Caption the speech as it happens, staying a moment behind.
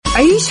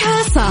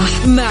عيشها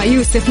صح مع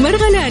يوسف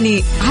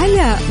مرغلاني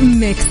على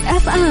ميكس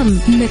اف ام.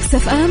 ميكس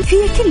اف ام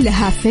هي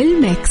كلها في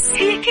الميكس،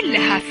 هي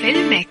كلها في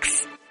الميكس.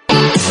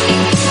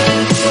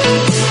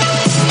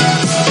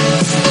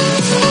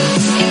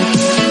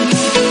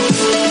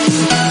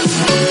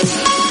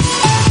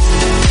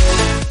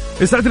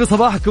 يسعد لي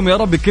صباحكم يا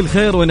رب بكل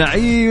خير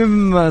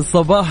ونعيم.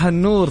 صباح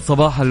النور،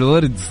 صباح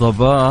الورد،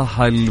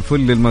 صباح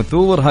الفل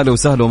المثور. هلا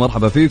وسهلا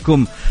ومرحبا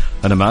فيكم.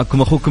 أنا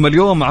معكم أخوكم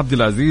اليوم عبد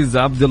العزيز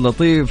عبد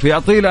اللطيف.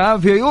 يعطيه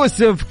العافية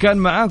يوسف، كان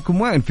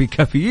معاكم وين في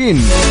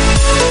كافيين.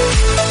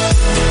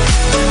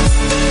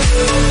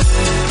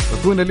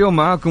 أكون اليوم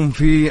معاكم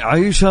في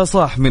عيشها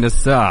صح من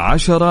الساعة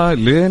 10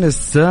 لين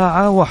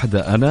الساعة 1.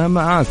 أنا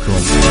معاكم.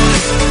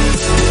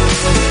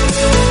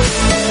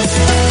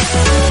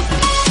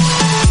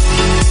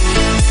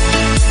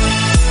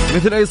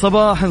 مثل أي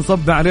صباح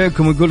نصب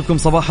عليكم ونقول لكم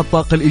صباح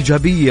الطاقة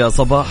الإيجابية،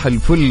 صباح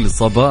الفل،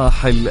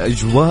 صباح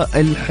الأجواء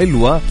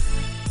الحلوة.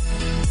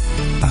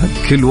 عاد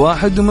كل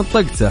واحد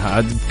ومنطقته،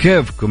 عاد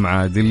بكيفكم.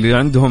 عاد اللي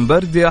عندهم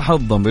برد يا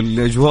حظهم،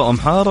 اللي أجواءهم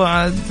حارة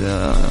عاد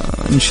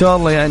إن شاء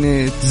الله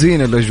يعني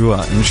تزين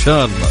الأجواء إن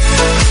شاء الله.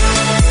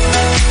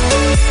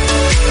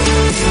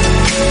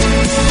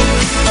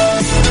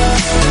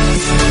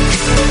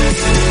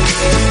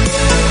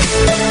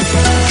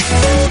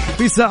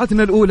 في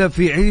ساعتنا الأولى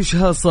في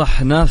عيشها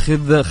صح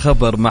ناخذ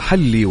خبر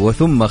محلي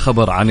وثم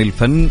خبر عن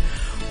الفن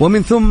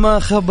ومن ثم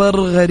خبر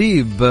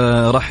غريب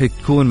راح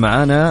يكون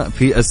معنا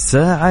في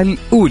الساعة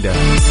الأولى.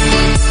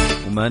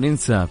 وما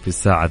ننسى في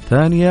الساعة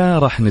الثانية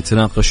راح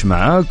نتناقش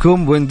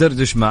معاكم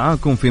وندردش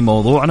معاكم في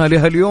موضوعنا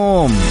لها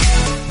اليوم.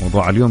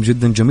 موضوع اليوم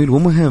جدا جميل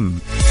ومهم،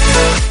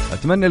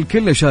 أتمنى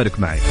الكل يشارك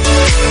معي.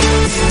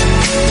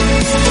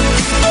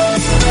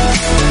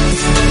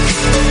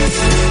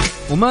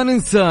 وما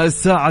ننسى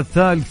الساعة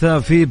الثالثة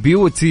في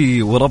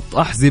بيوتي وربط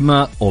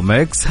أحزمة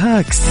وميكس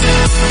هاكس.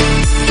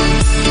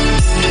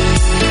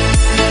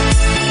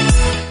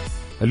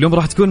 اليوم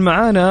راح تكون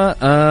معانا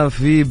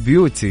في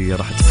بيوتي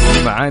راح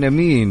تكون معانا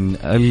مين؟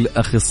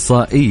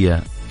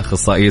 الأخصائية،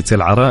 أخصائية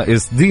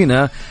العرائس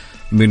دينا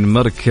من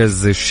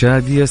مركز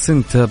الشادية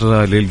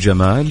سنتر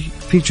للجمال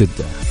في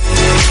جدة.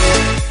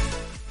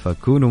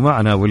 فكونوا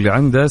معنا، واللي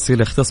عنده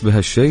أسئلة يختص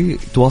بهالشيء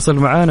تواصل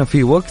معانا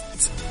في وقت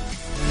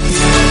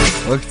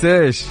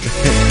ايش؟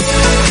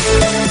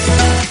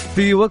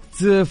 في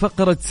وقت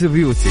فقرة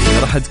بيوتي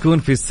راح تكون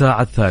في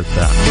الساعة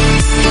الثالثة.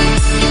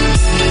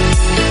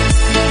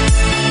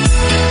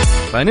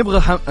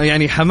 فنبغى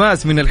يعني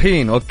حماس من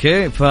الحين.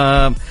 اوكي،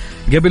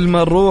 فقبل ما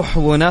نروح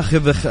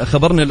وناخذ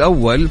خبرنا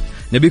الأول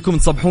نبيكم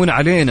تصبحون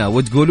علينا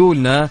وتقولوا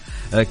لنا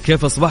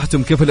كيف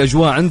أصبحتم، كيف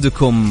الأجواء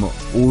عندكم.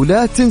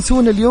 ولا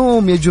تنسون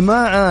اليوم يا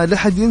جماعة، لا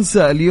حد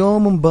ينسى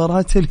اليوم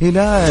مباراة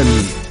الهلال،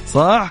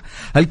 صح؟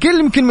 الكل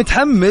يمكن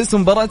متحمس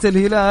مباراة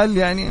الهلال،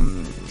 يعني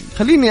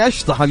خليني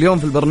أشطح اليوم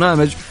في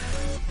البرنامج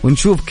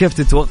ونشوف كيف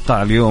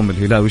تتوقع اليوم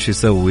الهلال وش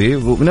يسوي،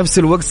 وبنفس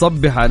الوقت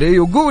صبح عليه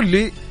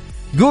وقول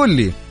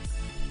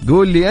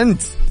لي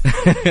أنت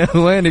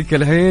وينك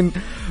الحين،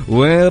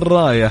 وين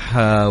رايح،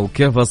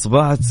 وكيف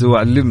أصبحت،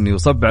 وعلمني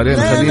وصب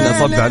علينا. خليني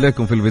أصب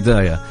عليكم في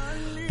البداية.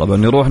 طبعا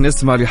نروح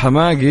نسمع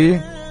لحماقي.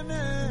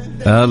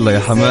 يلا يا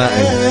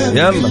حمائي،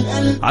 يلا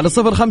على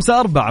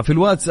 054 في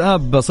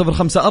الواتساب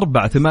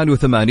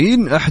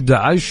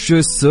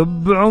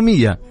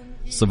 054-88-11700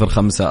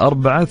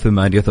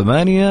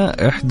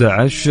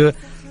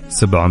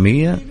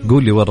 054-88-11700.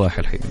 قول لي وين رايح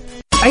الحين.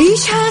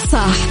 عيشها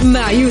صح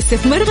مع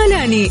يوسف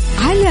مرغلاني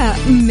على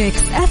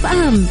ميكس اف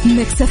ام.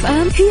 ميكس اف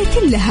ام هي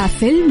كلها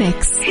في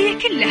الميكس، هي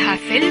كلها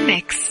في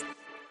الميكس.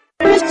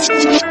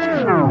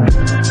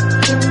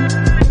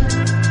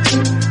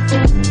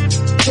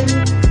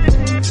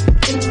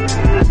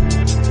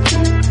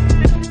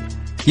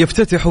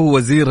 يفتتح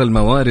وزير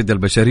الموارد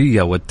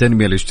البشرية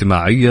والتنمية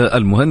الاجتماعية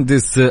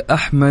المهندس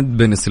أحمد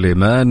بن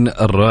سليمان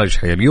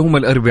الراجحي اليوم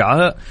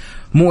الأربعاء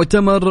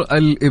مؤتمر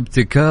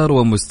الابتكار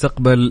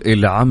ومستقبل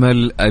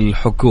العمل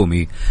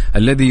الحكومي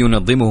الذي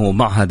ينظمه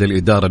معهد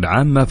الإدارة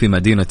العامة في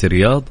مدينة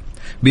الرياض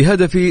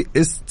بهدف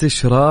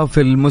استشراف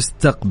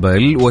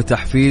المستقبل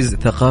وتحفيز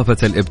ثقافة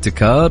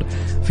الابتكار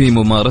في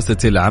ممارسة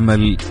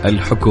العمل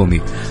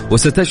الحكومي.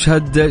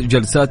 وستشهد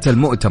جلسات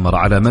المؤتمر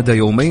على مدى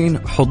يومين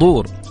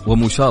حضور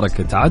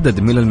ومشاركة عدد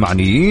من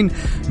المعنيين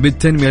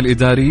بالتنمية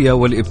الإدارية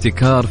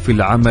والابتكار في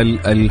العمل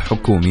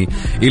الحكومي،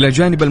 إلى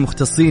جانب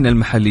المختصين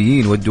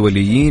المحليين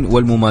والدوليين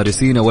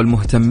والممارسين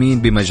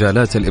والمهتمين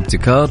بمجالات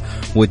الابتكار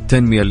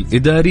والتنمية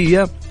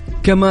الإدارية.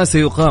 كما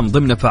سيقام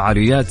ضمن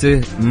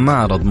فعالياته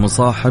معرض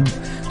مصاحب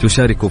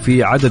تشارك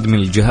فيه عدد من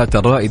الجهات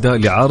الرائدة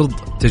لعرض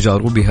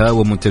تجاربها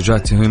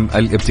ومنتجاتهم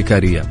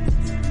الابتكارية.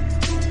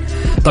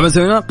 طبعا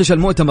سيناقش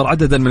المؤتمر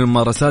عددا من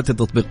الممارسات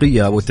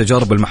التطبيقية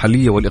والتجارب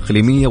المحلية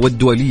والإقليمية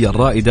والدولية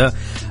الرائدة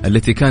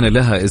التي كان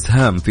لها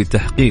إسهام في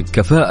تحقيق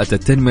كفاءة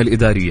التنمية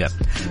الإدارية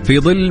في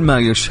ظل ما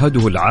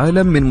يشهده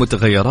العالم من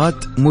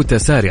متغيرات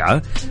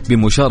متسارعة،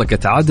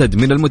 بمشاركة عدد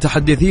من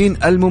المتحدثين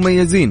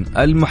المميزين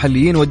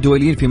المحليين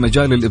والدوليين في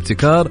مجال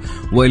الابتكار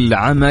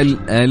والعمل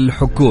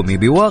الحكومي،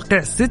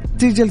 بواقع 6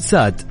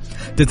 جلسات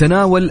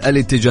تتناول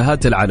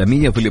الاتجاهات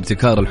العالمية في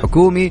الابتكار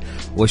الحكومي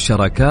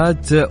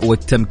والشراكات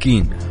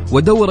والتمكين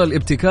ودور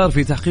الابتكار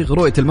في تحقيق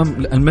رؤية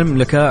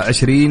المملكة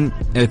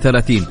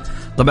 2030.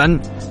 طبعا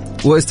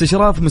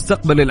واستشراف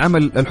مستقبل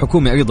العمل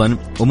الحكومي أيضا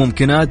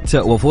وممكنات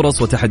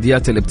وفرص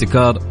وتحديات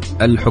الابتكار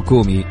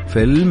الحكومي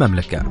في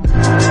المملكة.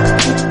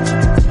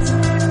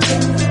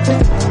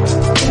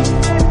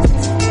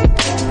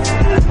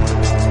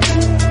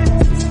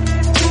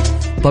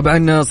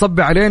 طبعا صب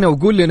علينا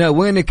وقول لنا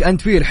وينك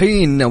أنت فيه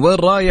الحين، وين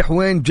رايح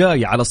وين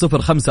جاي على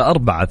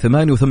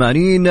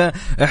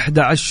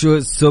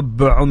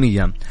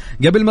 0548811700.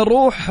 قبل ما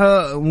نروح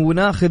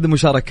وناخذ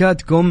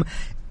مشاركاتكم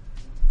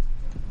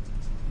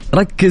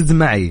ركز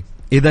معي،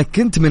 إذا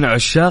كنت من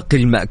عشاق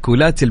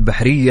المأكولات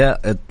البحرية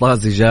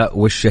الطازجة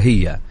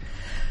والشهية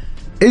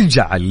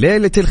اجعل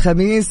ليلة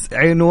الخميس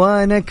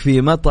عنوانك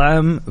في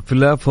مطعم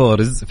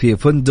فلافورز في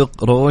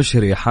فندق روش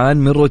ريحان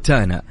من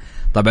روتانا.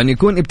 طبعا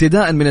يكون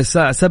ابتداء من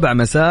الساعة 7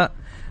 مساء.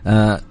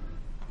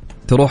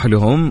 تروح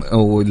لهم،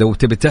 ولو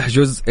تبي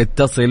تحجز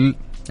اتصل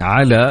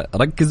على،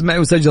 ركز معي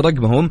وسجل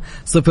رقمهم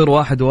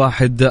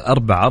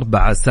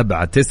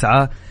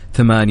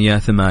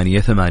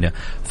 0114479888.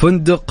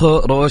 فندق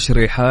روش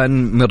ريحان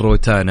من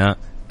روتانا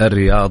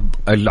الرياض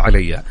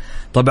العليا.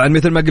 طبعا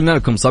مثل ما قلنا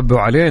لكم صبوا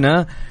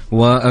علينا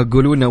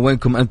وقولوا لنا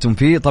وينكم أنتم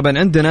فيه. طبعا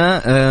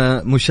عندنا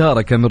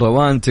مشاركة من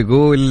روان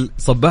تقول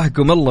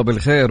صبحكم الله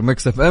بالخير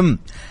مكس اف ام،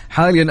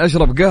 حاليا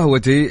أشرب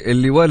قهوتي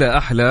اللي ولا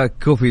أحلى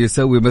كوفي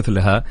يسوي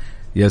مثلها.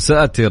 يا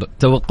ساتر،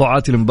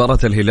 توقعاتي لمباراة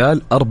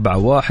الهلال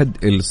 4-1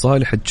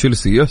 لصالح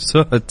تشيلسي. يا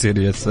ساتر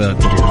يا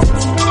ساتر.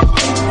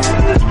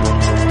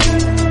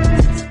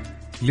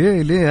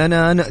 ليه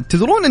أنا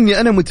تدرون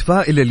أني أنا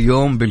متفائل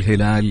اليوم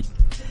بالهلال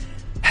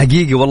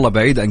حقيقي والله،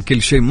 بعيد عن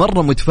كل شيء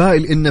مرة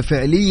متفائل إنه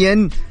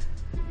فعليا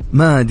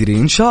ما أدري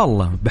إن شاء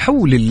الله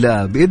بحول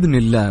الله بإذن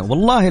الله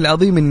والله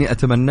العظيم إني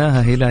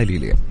أتمناها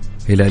هلالي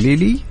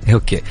لي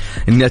أوكي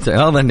إني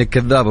هذا إنك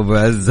كذاب أبو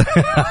عز.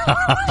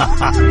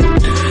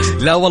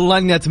 لا والله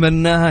إني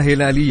أتمناها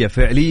هلالية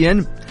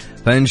فعليا،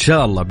 فإن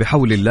شاء الله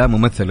بحول الله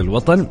ممثل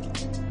الوطن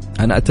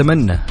أنا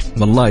أتمنى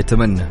والله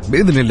أتمنى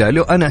بإذن الله.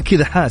 لو أنا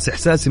كذا حاس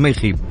إحساسي ما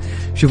يخيب.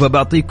 شوف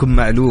بعطيكم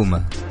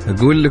معلومة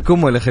أقول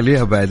لكم ولا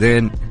خليها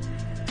بعدين،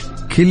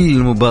 كل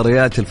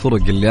مباريات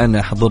الفرق اللي أنا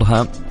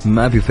أحضرها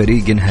ما في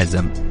فريق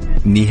انهزم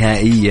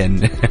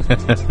نهائيا.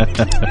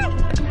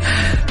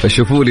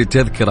 فشوفوا لي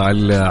تذكر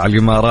على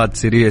الإمارات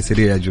سريع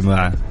يا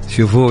جماعة،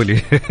 شوفوا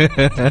لي.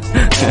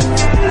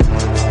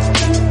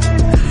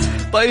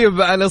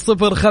 طيب على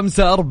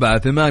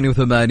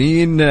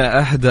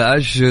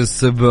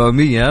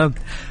 0548811700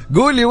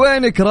 قولي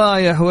وينك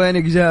رايح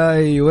وينك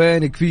جاي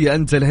وينك في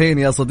أنت الحين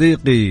يا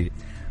صديقي.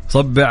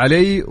 صب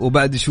علي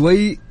وبعد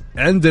شوي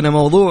عندنا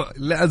موضوع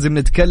لازم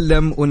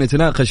نتكلم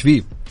ونتناقش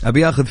فيه،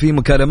 أبي أخذ فيه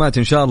مكالمات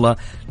إن شاء الله.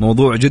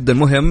 موضوع جدا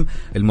مهم،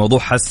 الموضوع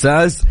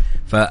حساس،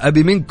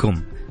 فأبي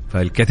منكم،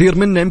 فالكثير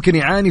منا يمكن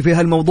يعاني في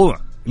هالموضوع.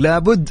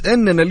 لابد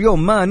أننا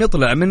اليوم ما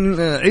نطلع من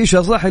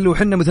عيشة صح اللي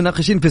وحنا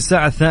متناقشين في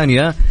الساعة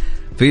الثانية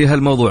في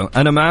هالموضوع.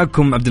 أنا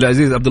معكم عبد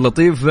العزيز عبد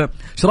اللطيف.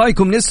 إيش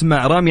رأيكم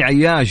نسمع رامي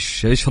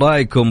عياش؟ إيش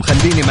رأيكم؟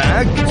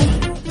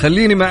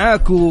 خليني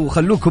معاك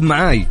وخلوكم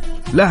معاي،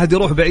 لا أحد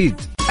يروح بعيد.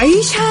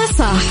 عيشها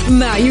صح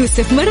مع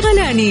يوسف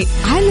مرغلاني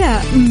على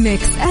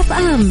ميكس اف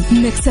ام.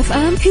 ميكس اف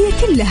ام هي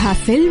كلها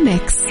في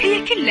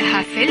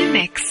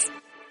الميكس.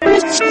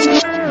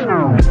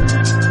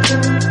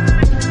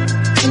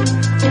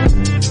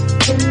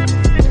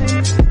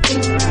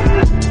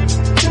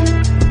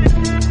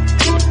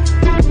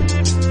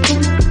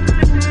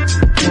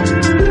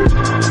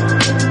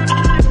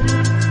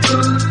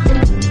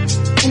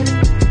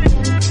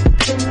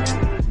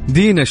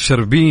 دينا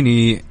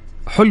الشربيني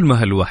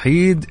حلمها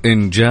الوحيد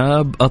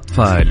إنجاب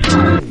أطفال.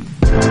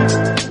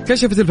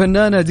 كشفت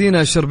الفنانة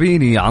دينا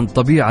الشربيني عن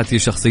طبيعة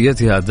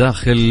شخصيتها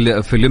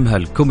داخل فيلمها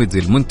الكوميدي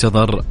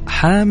المنتظر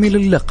حامل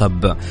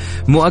اللقب،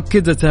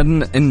 مؤكدة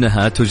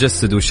أنها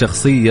تجسد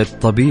شخصية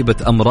طبيبة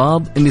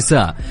أمراض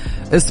النساء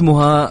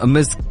اسمها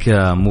مسك،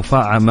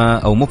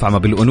 مفعمة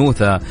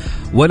بالأنوثة،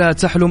 ولا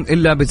تحلم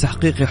إلا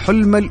بتحقيق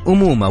حلم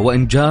الأمومة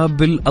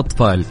وإنجاب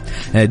الأطفال.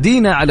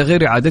 دينا على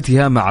غير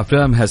عادتها مع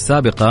أفلامها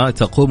السابقة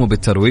تقوم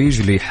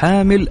بالترويج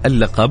لحامل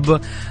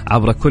اللقب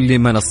عبر كل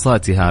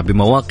منصاتها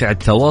بمواقع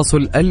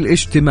التواصل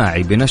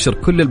الاجتماعي بنشر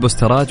كل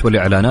البوسترات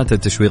والإعلانات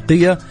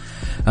التشويقية.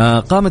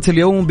 قامت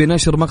اليوم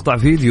بنشر مقطع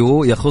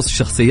فيديو يخص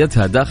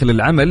شخصيتها داخل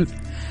العمل،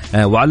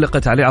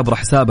 وعلقت عليه عبر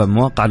حسابها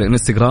مواقع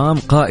الانستغرام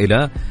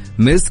قائلة: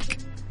 مسك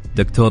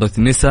دكتورة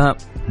نساء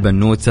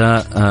بنوتة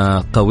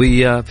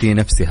قوية في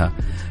نفسها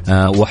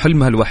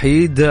وحلمها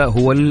الوحيد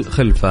هو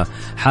الخلفة،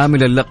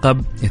 حامل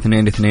اللقب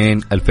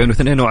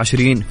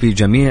 2/2/2022 في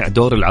جميع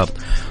دور العرض.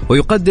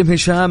 ويقدم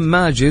هشام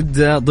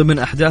ماجد ضمن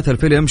أحداث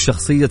الفيلم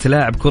شخصية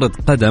لاعب كرة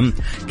قدم،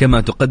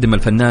 كما تقدم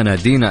الفنانة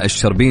دينا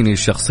الشربيني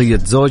شخصية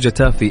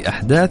زوجته في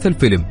أحداث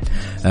الفيلم،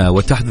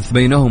 وتحدث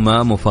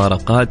بينهما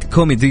مفارقات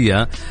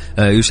كوميدية.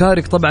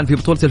 يشارك طبعا في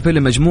بطولة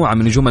الفيلم مجموعة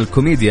من نجوم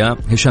الكوميديا: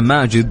 هشام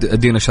ماجد،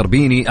 دينا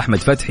شربيني، أحمد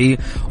فتحي،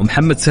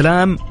 ومحمد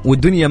سلام،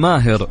 والدنيا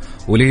ماهر،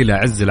 وليلى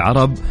عز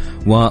العرب،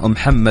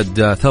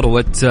 ومحمد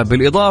ثروت،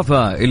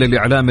 بالإضافة إلى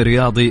الإعلام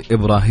الرياضي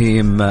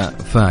إبراهيم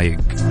فايق.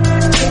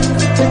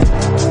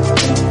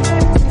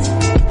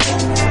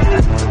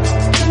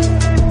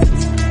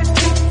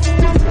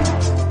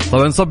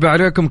 طبعا نصبح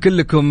عليكم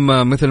كلكم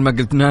مثل ما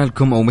قلتنا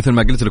لكم أو مثل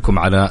ما قلت لكم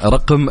على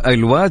رقم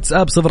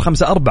الواتساب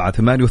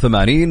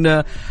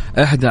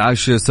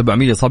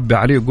 0548811700. صبح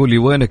علي وقول لي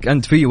وينك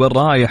أنت، في وين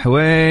رايح،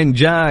 وين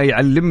جاي،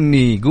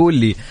 علمني قول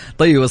لي.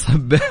 طيب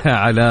صبح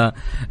على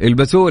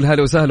البتول،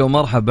 هلا وسهلا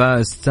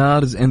ومرحبا.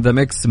 ستارز ان ذا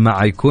ميكس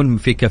مع يكون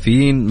في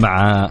كافيين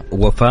مع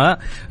وفاء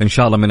إن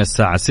شاء الله من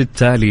الساعة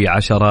 6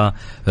 ل10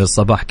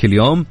 الصباح كل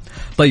يوم.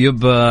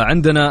 طيب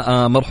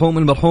عندنا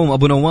المرحوم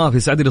أبو نواف،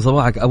 يسعد لي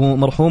صباحك أبو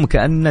مرحوم،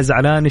 كأنه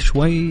زعلان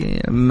شوي،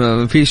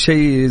 في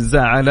شيء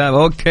زعله،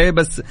 أوكي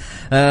بس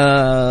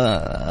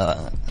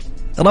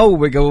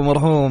روق أبو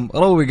مرحوم،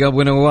 روق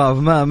أبو نواف،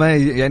 ما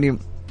يعني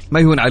ما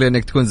يهون عليه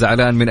أنك تكون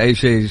زعلان من أي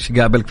شيء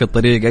قابلك في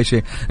الطريق، أي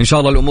شيء، إن شاء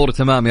الله الأمور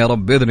تمام يا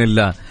رب بإذن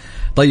الله.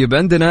 طيب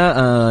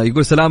عندنا يقول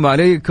السلام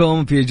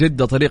عليكم في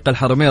جدة طريق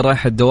الحرمين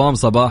رايح الدوام،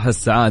 صباح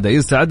السعادة.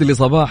 يسعد لي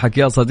صباحك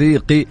يا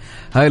صديقي،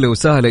 هلا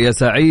وسهلا يا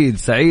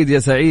سعيد يا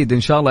سعيد،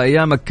 إن شاء الله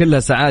أيامك كلها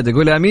سعادة،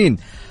 قول آمين.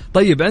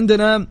 طيب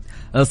عندنا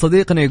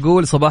صديقنا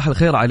يقول صباح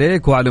الخير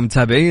عليك وعلى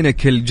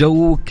متابعينك،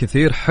 الجو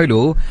كثير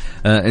حلو،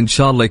 إن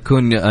شاء الله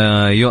يكون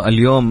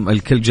اليوم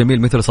الكل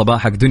جميل مثل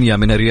صباحك. دنيا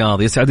من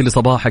الرياض، يسعد لي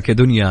صباحك يا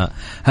دنيا،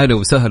 هلا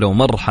وسهلا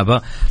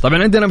ومرحبا.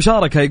 طبعا عندنا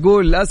مشاركة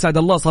يقول أسعد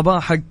الله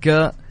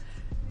صباحك،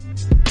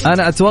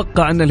 أنا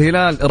أتوقع أن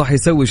الهلال راح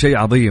يسوي شيء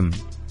عظيم.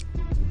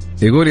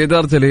 يقول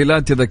إدارة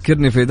الهلال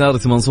تذكرني في إدارة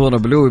منصور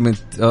بلوي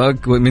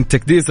من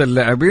تكديس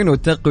اللاعبين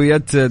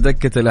وتقوية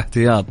دكة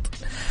الاحتياط.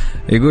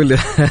 يقول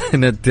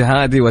أنا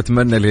اتحادي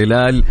وأتمنى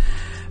الهلال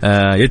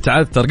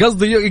يتعثر،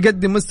 قصدي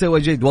يقدم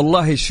مستوى جيد.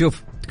 والله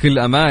شوف كل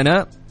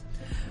أمانة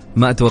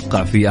ما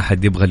أتوقع في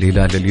أحد يبغى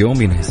الهلال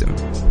اليوم ينهزم،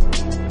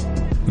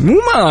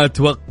 ما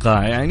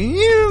أتوقع، يعني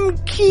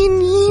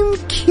يمكن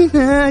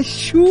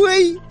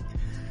شوي،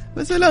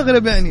 بس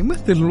الأغلب يعني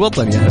مثل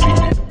الوطن يا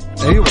حبيبي.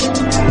 أيوة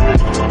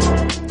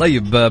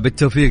طيب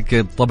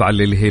بالتوفيق طبعا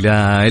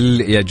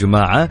للهلال يا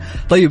جماعة.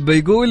 طيب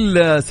يقول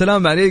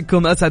السلام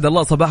عليكم، أسعد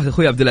الله صباحك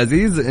أخوي عبد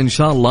العزيز، إن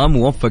شاء الله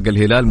موفق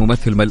الهلال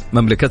ممثل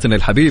مملكتنا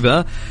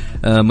الحبيبة،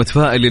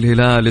 متفائل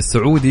للهلال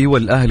السعودي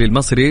والأهلي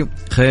المصري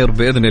خير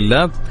بإذن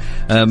الله.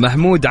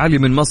 محمود علي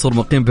من مصر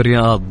مقيم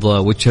بالرياض،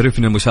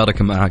 وتشرفنا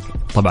المشاركة معك.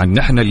 طبعا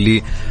نحن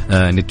اللي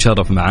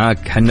نتشرف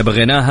معاك، حنا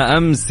بغيناها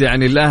أمس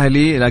يعني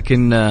الأهلي،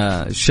 لكن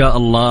إن شاء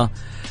الله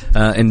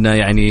إنه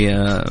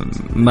يعني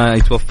ما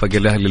يتوفق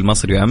الأهلي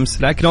المصري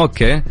أمس، لكن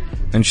أوكي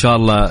إن شاء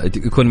الله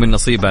يكون من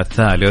نصيبه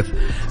الثالث.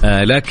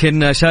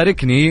 لكن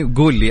شاركني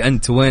قول لي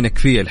أنت وينك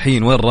فيه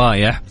الحين، وين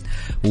رايح،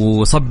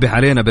 وصبح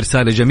علينا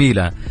برسالة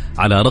جميلة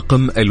على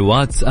رقم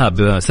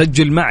الواتساب.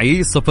 سجل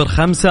معي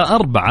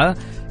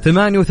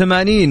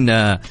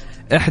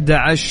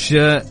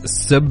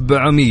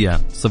 0548811700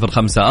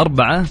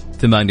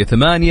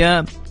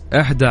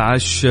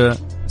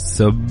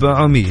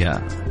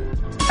 0548811700.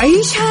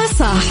 عيشها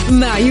صح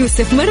مع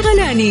يوسف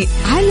مرغلاني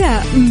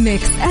على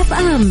ميكس اف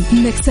ام.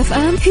 ميكس اف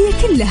ام هي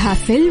كلها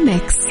في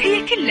الميكس،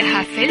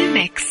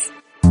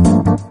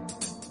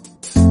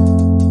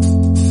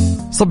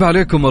 صبح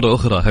عليكم مرة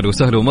أخرى، هلا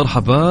وسهلا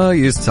ومرحبا،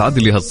 يسعد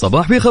لي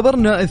هالصباح. في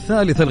خبرنا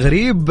الثالث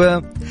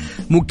الغريب،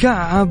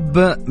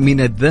 مكعب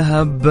من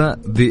الذهب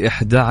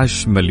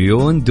ب$11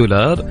 مليون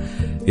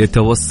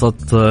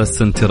يتوسط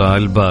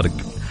سنترال بارك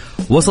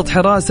وسط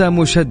حراسة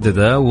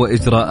مشددة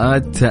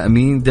وإجراءات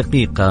تأمين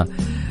دقيقة.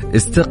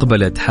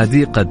 استقبلت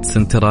حديقة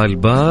سنترال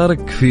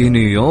بارك في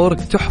نيويورك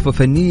تحفة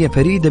فنية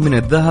فريدة من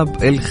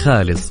الذهب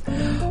الخالص،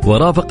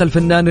 ورافق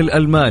الفنان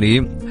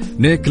الألماني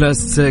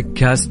نيكلاس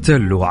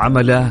كاستيلو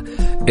عمله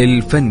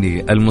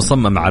الفني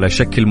المصمم على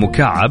شكل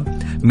مكعب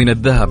من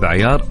الذهب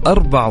عيار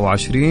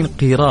 24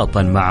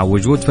 قيراطا، مع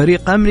وجود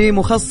فريق أمني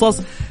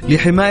مخصص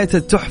لحماية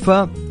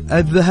التحفة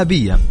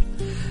الذهبية.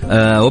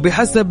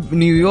 وبحسب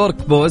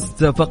نيويورك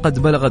بوست فقد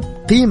بلغت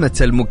قيمة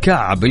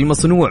المكعب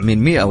المصنوع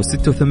من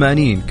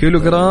 186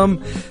 كيلوغرام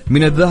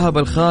من الذهب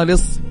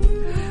الخالص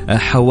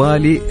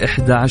حوالي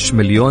 $11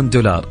 مليون.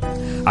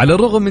 على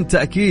الرغم من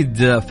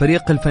تأكيد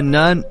فريق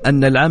الفنان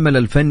أن العمل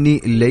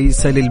الفني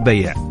ليس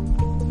للبيع،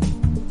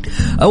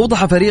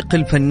 أوضح فريق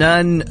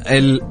الفنان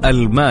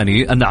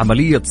الألماني أن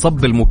عملية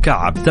صب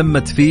المكعب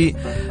تمت في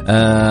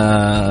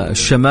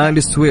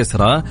شمال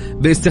سويسرا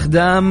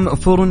باستخدام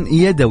فرن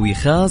يدوي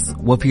خاص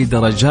وفي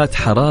درجات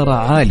حرارة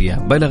عالية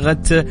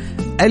بلغت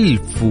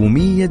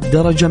 1100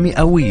 درجة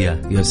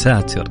مئوية. يا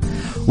ساتر.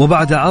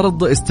 وبعد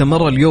عرض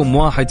استمر اليوم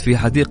واحد في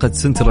حديقة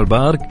سنترال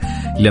بارك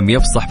لم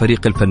يفصح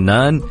فريق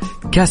الفنان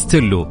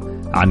كاستيلو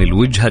عن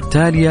الوجهة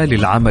التالية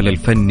للعمل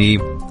الفني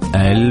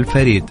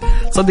الفريد.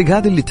 صدق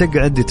هذا اللي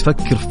تقعد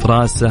تفكر في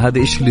راسه، هذا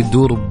إيش اللي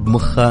تدور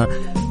بمخه،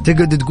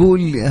 تقعد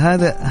تقول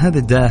هذا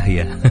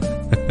داهية.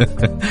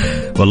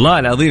 والله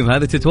العظيم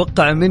هذا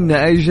تتوقع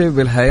منه أي شيء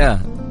بالحياة.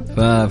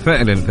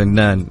 ففعلا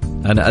فنان،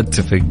 أنا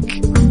أتفق.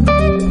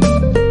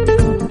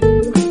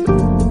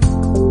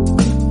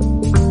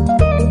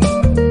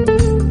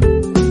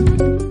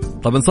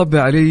 طب نصبي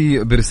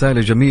علي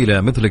برسالة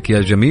جميلة مثلك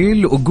يا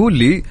جميل، وقول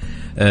لي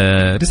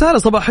رسالة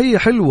صباحية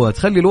حلوة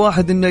تخلي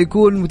الواحد إنه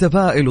يكون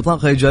متفائل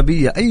وطاقة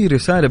إيجابية. أي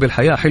رسالة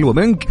بالحياة حلوة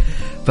منك،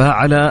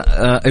 فعلى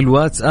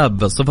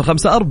الواتساب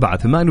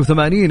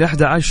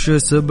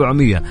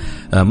 0548811700.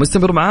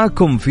 مستمر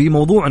معاكم في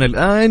موضوعنا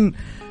الآن.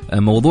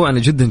 موضوعنا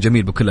جدا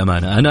جميل بكل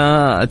أمانة،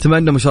 أنا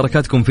أتمنى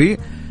مشاركاتكم فيه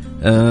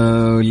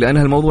لأن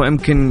هالموضوع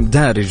يمكن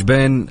دارج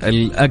بين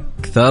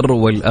الأكثر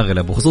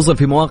والأغلب، وخصوصا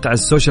في مواقع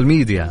السوشيال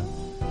ميديا.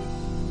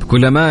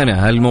 بكل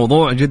أمانة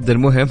هالموضوع جدا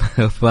مهم.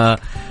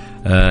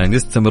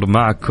 فنستمر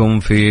معكم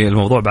في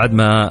الموضوع بعد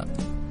ما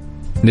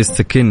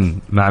نستكن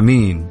مع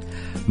مين؟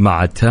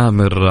 مع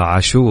تامر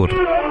عاشور.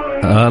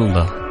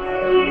 الله،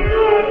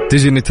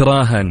 تجي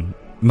نتراهن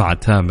مع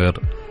تامر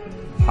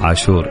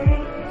عاشور.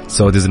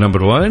 So this is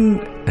number 1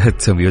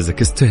 hit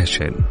music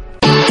station.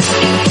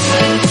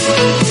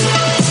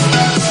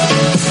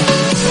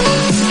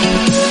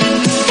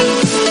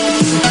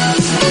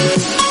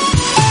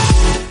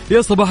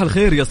 يا صباح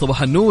الخير، يا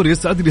صباح النور،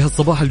 يسعد لي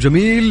هالصباح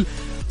الجميل.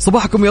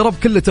 صباحكم يا رب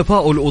كل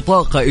تفاؤل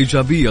وطاقة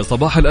إيجابية،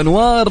 صباح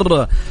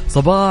الأنوار،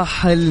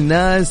 صباح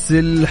الناس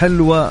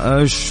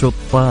الحلوة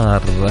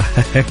الشطار.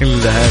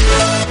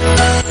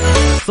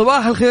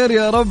 صباح الخير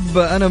يا رب.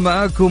 أنا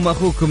معاكم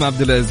أخوكم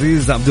عبد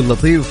العزيز عبد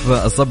اللطيف،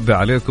 أصبح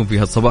عليكم في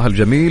هالصباح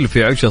الجميل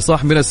في عيشة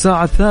صح من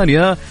الساعة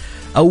الثانية،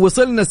 أو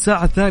وصلنا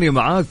الساعة الثانية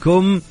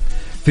معاكم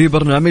في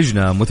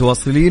برنامجنا،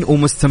 متواصلين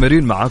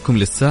ومستمرين معاكم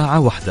للساعة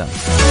 1.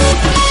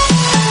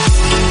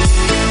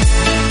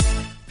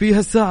 في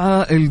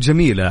هالساعة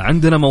الجميلة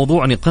عندنا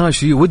موضوع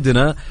نقاشي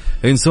ودنا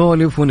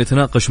نسولف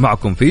ونتناقش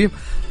معكم فيه.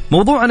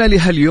 موضوعنا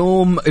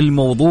لهاليوم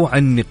الموضوع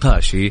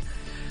النقاشي.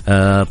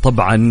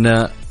 طبعا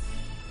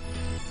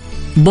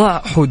ضع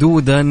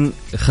حدودا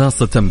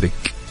خاصة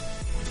بك.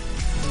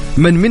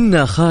 من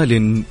منا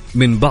خال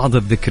من بعض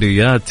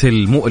الذكريات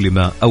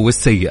المؤلمة أو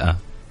السيئة،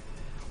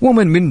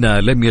 ومن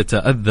منا لم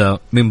يتأذى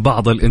من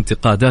بعض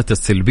الانتقادات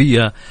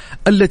السلبية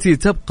التي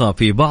تبقى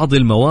في بعض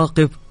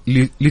المواقف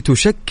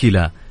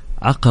لتشكل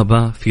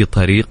عقبة في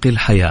طريق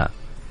الحياة.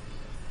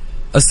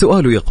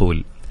 السؤال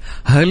يقول: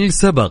 هل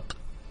سبق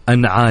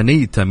أن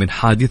عانيت من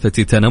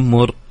حادثة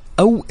تنمر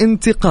أو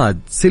انتقاد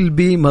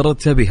سلبي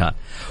مررت بها،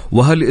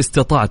 وهل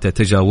استطعت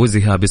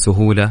تجاوزها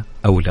بسهولة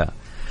أو لا؟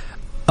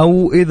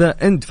 أو إذا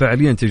أنت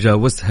فعليا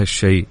تجاوزت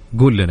هالشيء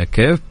قول لنا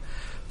كيف،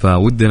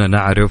 فودنا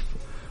نعرف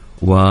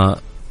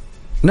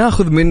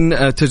وناخذ من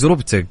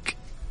تجربتك،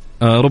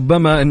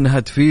 ربما أنها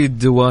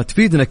تفيد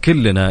وتفيدنا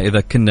كلنا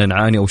إذا كنا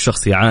نعاني أو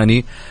شخص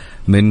يعاني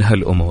من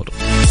هالأمور.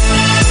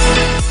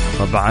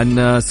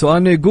 طبعا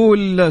سؤالنا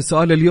يقول،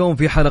 سؤال اليوم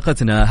في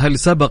حلقتنا: هل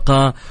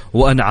سبق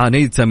وأن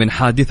عانيت من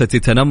حادثة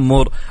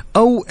تنمر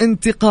أو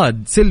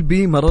انتقاد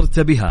سلبي مررت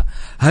بها،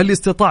 هل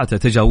استطعت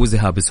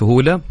تجاوزها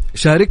بسهولة؟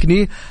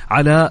 شاركني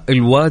على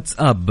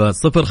الواتساب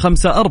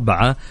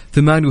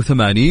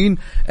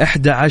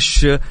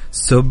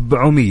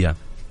 0548811700.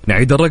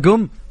 نعيد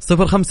الرقم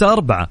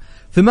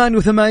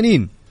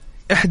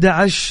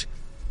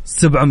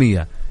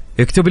 0548811700.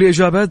 اكتب لي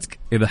إجابتك.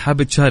 إذا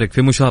حاب تشارك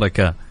في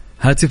مشاركة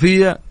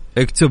هاتفية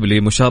اكتب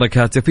لي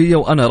مشاركة هاتفية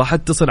وأنا راح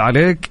أتصل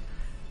عليك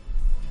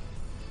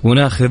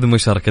وناخذ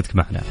مشاركتك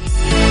معنا.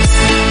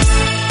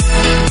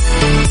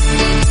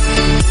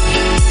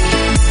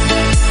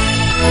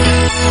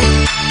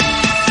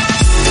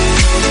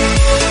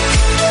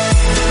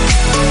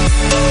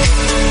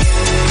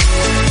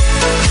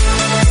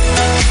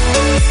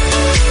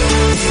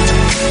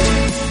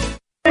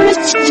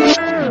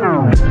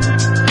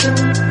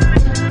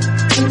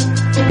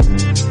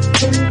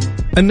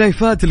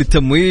 النايفات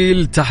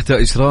للتمويل تحت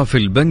إشراف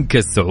البنك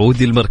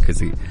السعودي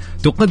المركزي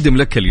تقدم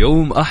لك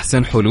اليوم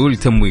أحسن حلول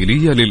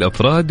تمويلية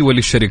للأفراد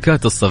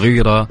وللشركات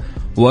الصغيرة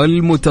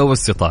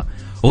والمتوسطة.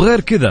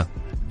 وغير كذا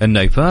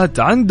النايفات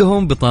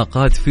عندهم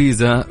بطاقات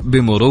فيزا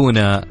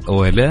بمرونة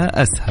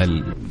ولا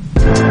أسهل.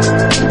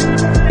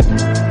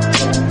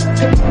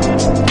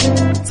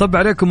 صب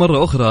عليكم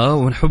مرة أخرى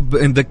ونحب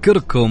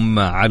نذكركم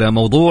على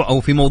موضوع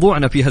أو في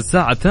موضوعنا في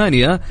هالساعة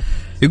الثانية.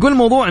 يقول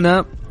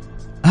موضوعنا: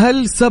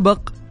 هل سبق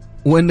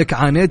وأنك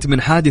عانيت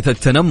من حادثة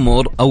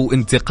تنمر أو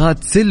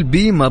انتقاد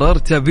سلبي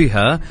مررت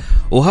بها،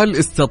 وهل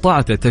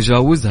استطعت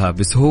تجاوزها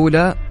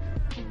بسهولة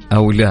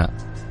أو لا؟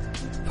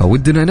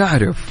 فودنا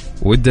نعرف،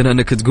 ودنا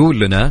أنك تقول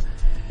لنا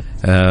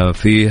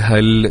في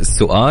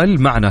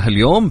هالسؤال معنا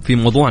هاليوم في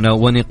موضوعنا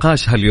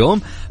ونقاش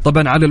هاليوم.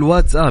 طبعا على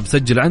الواتساب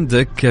سجل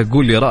عندك،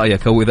 قول لي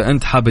رأيك، أو إذا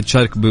أنت حابب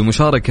تشارك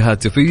بمشاركة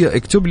هاتفية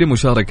اكتب لي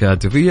مشاركة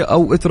هاتفية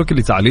أو اترك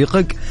لي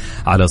تعليقك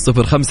على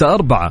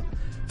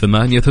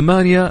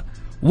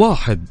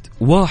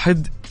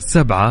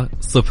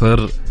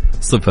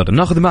 0548811700.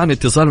 ناخذ معنا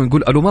اتصال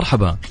ونقول ألو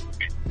مرحبا.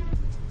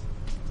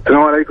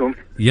 السلام عليكم.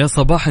 يا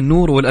صباح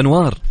النور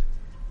والأنوار.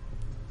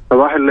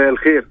 صباح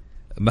الخير.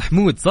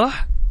 محمود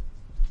صح؟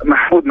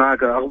 محمود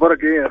معك.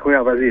 أخبارك إيه يا أخوي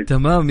عبد العزيز؟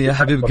 تمام يا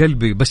حبيب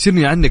قلبي،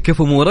 بشرني عنك،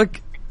 كيف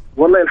أمورك؟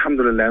 والله الحمد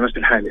لله ماشي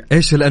الحال يعني.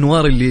 إيش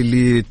الأنوار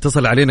اللي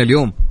اتصل علينا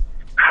اليوم؟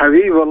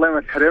 حبيبي والله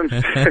ما تحرمش.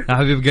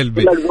 حبيب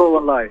قلبي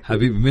والله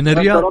حبيبي من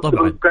الرياض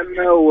طبعا.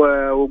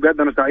 وبجد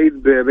أنا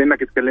سعيد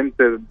بأنك اتكلمت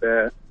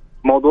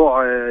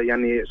بموضوع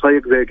يعني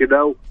شيق زي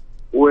كده،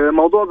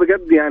 وموضوع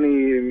بجد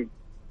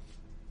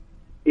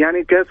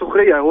يعني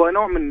كسخرية، هو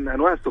نوع من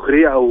أنواع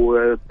السخرية أو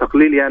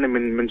التقليل يعني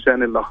من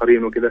شأن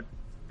الآخرين وكده.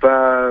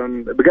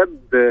 فبجد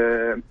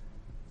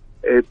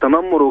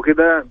التنمر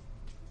وكده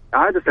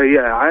عادة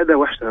سيئة، عادة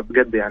وحشة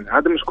بجد، يعني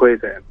عادة مش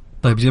كويسة يعني.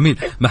 طيب جميل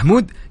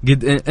محمود،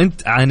 قد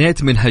أنت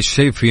عانيت من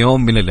هالشيء في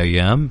يوم من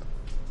الأيام،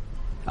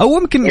 أو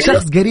يمكن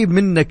شخص قريب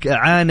منك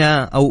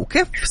عانى، أو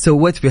كيف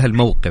سويت في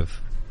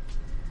هالموقف؟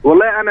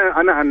 والله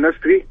أنا عن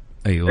نفسي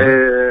أيوة.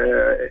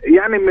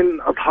 يعني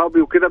من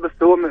أصحابي وكده، بس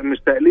هو مش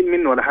تقليل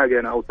منه ولا حاجة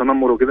يعني أو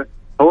تنمر وكده،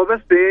 هو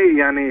بس إيه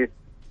يعني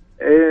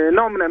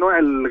نوع من أنواع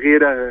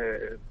الغيرة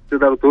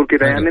تقدر تقول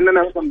كده. يعني إن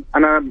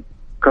أنا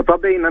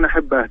كطبيعي إن أنا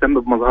أحب أهتم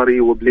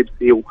بمظهري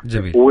وبلبسي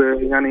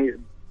ويعني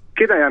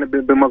كده يعني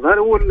بمظهري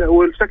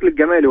والشكل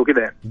الجمالي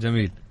وكده يعني.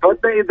 جميل. هو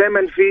تلاقي دايما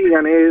في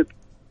يعني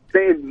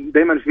تلاقي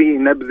دايما في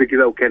نبذ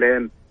كده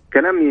وكلام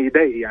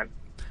يضايق يعني.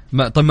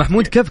 طب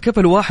محمود، كيف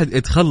الواحد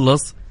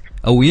يتخلص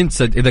أو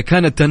ينسد إذا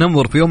كان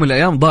التنمر في يوم من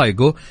الأيام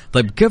ضايقه؟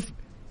 طيب كيف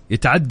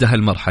يتعدى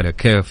هالمرحلة؟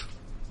 كيف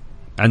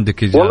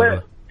عندك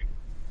إجابة؟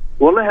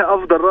 والله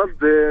أفضل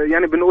رد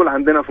يعني بنقول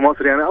عندنا في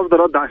مصر يعني أفضل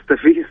رد على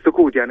السفيه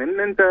السكوت، يعني إن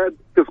أنت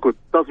تسكت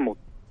تصمت.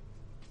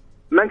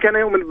 من كان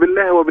يؤمن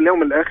بالله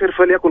وباليوم الآخر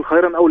فليكن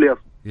خيرا أو ليصمت.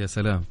 يا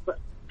سلام.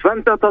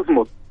 فأنت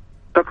تصمت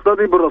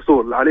تقتدي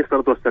بالرسول عليه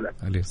الصلاة والسلام.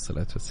 عليه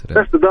الصلاة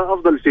والسلام. بس ده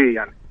أفضل شيء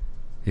يعني.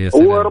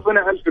 هو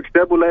ربنا قال في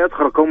كتابه لا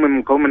يسخر قوم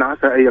من قوم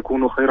عسى أن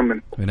يكونوا خيرا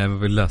منهم. ونعم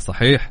بالله.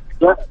 صحيح.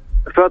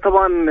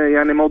 فطبعا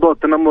يعني موضوع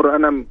التنمر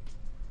أنا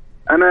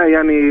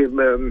يعني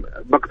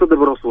بقتدي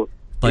بالرسول.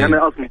 طيب. يعني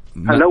أصمت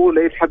لو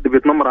لقيت حد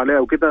بيتنمر عليه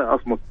أو كده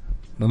أصمت.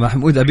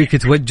 محمود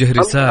أبيك توجه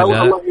رسالة.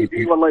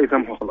 والله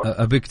يسامحه خلاص.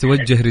 أبيك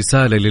توجه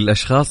رسالة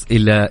للأشخاص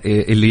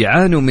اللي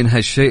يعانوا من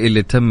هالشيء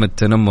اللي تم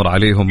التنمر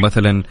عليهم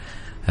مثلا،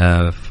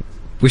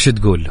 وش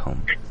تقول لهم؟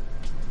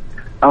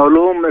 أقول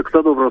لهم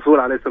اقتدوا بالرسول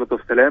عليه الصلاة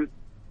والسلام،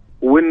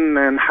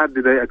 وإن حد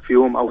ضايقك في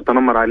يوم أو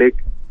تنمر عليك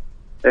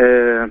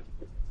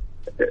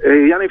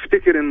يعني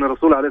افتكر إن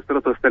الرسول عليه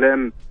الصلاة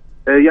والسلام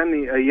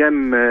يعني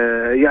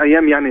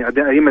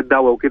أيام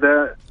الدعوة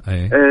وكده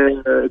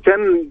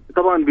كان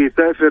طبعا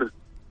بيسافر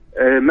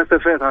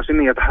مسافات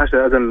عشان يتحاشى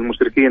أذى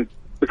المشركين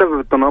بسبب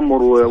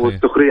التنمر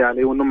والسخرية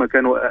عليه، وإنهم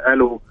كانوا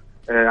قالوا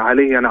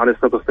عليه يعني عليه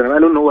الصلاة والسلام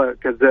قالوا إن هو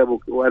كذاب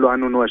وقالوا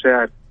عنه إن هو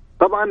شاعر.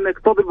 طبعا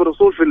اقتدي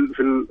بالرسول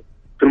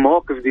في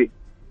المواقف دي.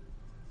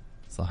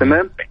 صحيح.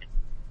 تمام.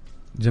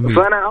 جميل.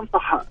 فأنا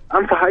أنصح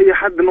أي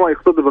حد إنه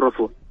يقتدي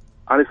بالرسول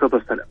عليه الصلاة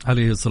والسلام.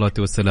 عليه الصلاة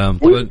والسلام.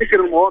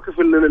 ويفتكر المواقف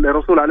اللي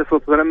الرسول عليه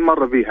الصلاة والسلام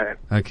مر بيها يعني.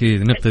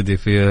 أكيد نقتدي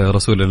في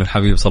رسولنا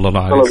الحبيب صلى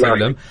الله عليه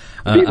وسلم.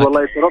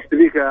 والله شرفت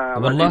بيك يا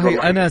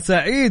والله أنا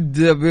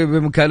سعيد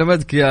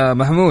بمكالمتك يا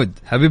محمود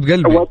حبيب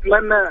قلبي.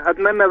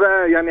 وأتمنى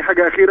بقى يعني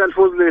حاجة أخيرة،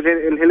 الفوز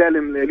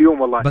للهلال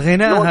اليوم. والله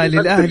بغيناها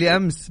للأهلي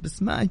أمس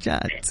بس ما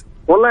جات.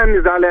 والله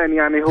اني زعلان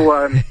يعني.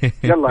 هو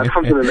يلا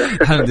الحمد لله.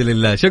 الحمد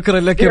لله. شكرا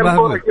لك يا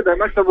محمود. كده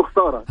مكسب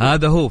وخساره،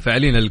 هذا هو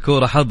فعليا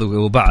الكوره حظ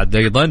وبعد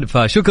ايضا.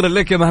 فشكرا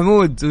لك يا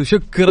محمود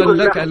وشكرا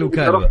لك على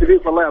المكالمه.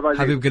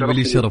 حبيب قلبي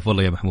لي شرف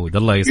والله يا محمود.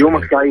 الله يسعدك.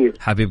 يومك سعيد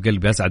حبيب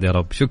قلبي. اسعد يا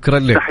رب. شكرا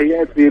لك.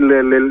 تحياتي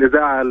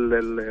للاذاعه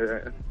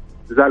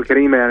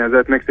الكريمه يعني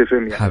اذاعه ميكس اف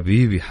ام يعني.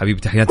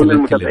 حبيبي تحياتي لكل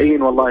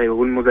المتابعين والله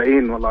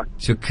والمذيعين والله.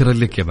 شكرا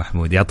لك يا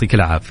محمود. يعطيك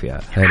العافيه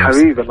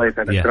حبيبي. الله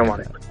يسعدك. السلام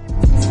عليكم.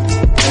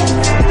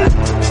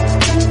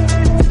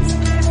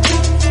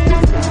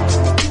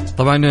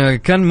 طبعا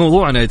كان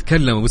موضوعنا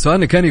يتكلم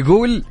وسؤالنا كان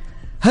يقول: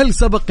 هل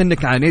سبق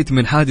أنك عانيت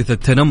من حادثة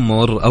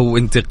تنمر أو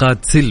انتقاد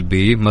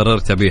سلبي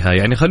مررت بها؟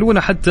 يعني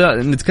خلونا حتى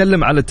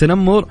نتكلم على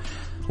التنمر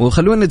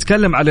وخلونا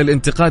نتكلم على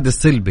الانتقاد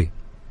السلبي.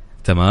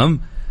 تمام.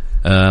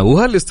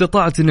 وهل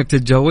استطعت أنك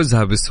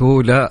تتجاوزها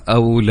بسهولة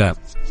أو لا؟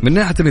 من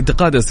ناحية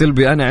الانتقاد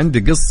السلبي أنا عندي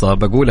قصة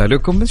بقولها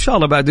لكم إن شاء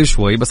الله بعد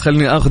شوي، بس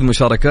خليني أخذ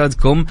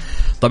مشاركاتكم.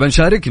 طبعا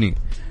شاركني،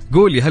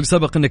 قولي هل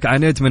سبق أنك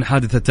عانيت من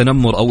حادثة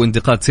تنمر أو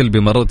انتقاد سلبي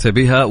مررت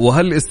بها،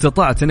 وهل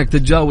استطعت أنك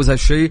تتجاوز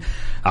هالشيء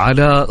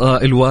على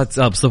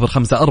الواتساب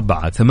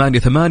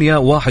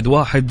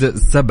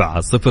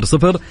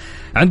 0548811700.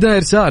 عندنا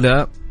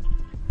رسالة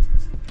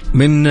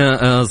من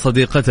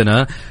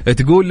صديقتنا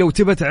تقول لو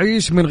تبى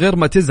تعيش من غير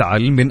ما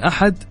تزعل من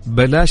أحد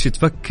بلاش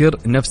تفكر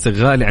نفسك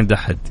غالي عند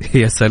أحد.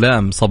 يا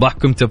سلام،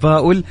 صباحكم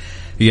تفاؤل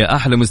يا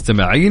أحلى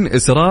مستمعين.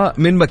 إسراء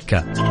من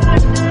مكة.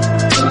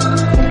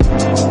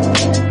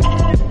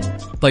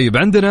 طيب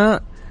عندنا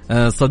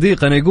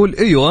صديقنا يقول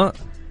أيوة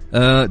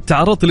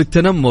تعرضت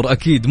للتنمر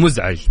أكيد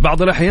مزعج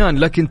بعض الأحيان،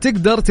 لكن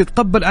تقدر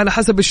تتقبل على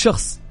حسب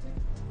الشخص.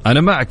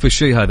 أنا معك في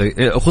الشيء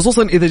هذا،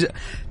 خصوصا إذا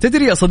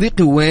تدري يا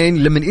صديقي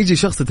وين لما يجي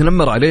شخص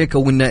يتنمر عليك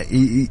أو إنه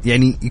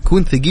يعني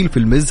يكون ثقيل في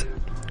المزح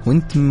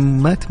وأنت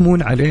ما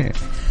تمون عليه.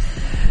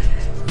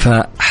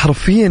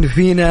 فحرفيا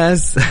في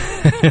ناس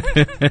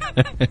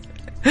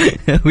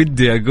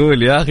ودي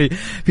أقول يا أخي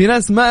في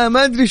ناس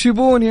ما أدري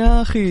شيبون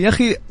يا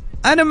أخي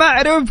أنا ما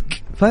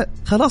أعرفك،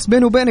 فخلاص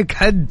بينه وبينك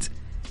حد.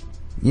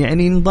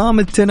 يعني نظام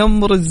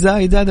التنمر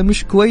الزايد هذا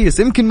مش كويس.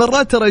 يمكن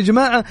مرات ترى يا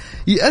جماعة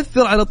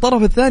يأثر على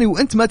الطرف الثاني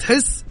وأنت ما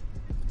تحس.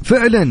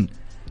 فعلا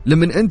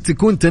لما أنت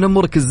تكون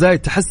تنمرك الزايد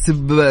تحس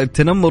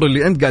بالتنمر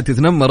اللي أنت قاعد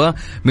تتنمره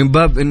من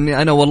باب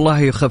أني أنا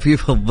والله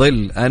خفيف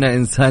الظل، أنا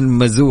إنسان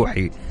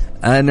مزوحي،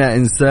 أنا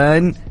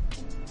إنسان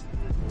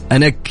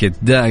أنكد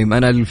دائم،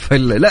 أنا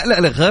الفل.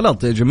 لا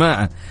غلط يا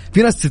جماعة.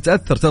 في ناس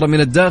تتأثر ترى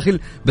من الداخل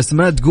بس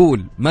ما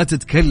تقول، ما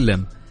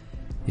تتكلم.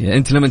 يعني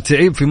أنت لما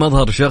تعيب في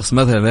مظهر شخص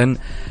مثلا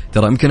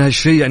ترى يمكن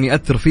هالشيء يعني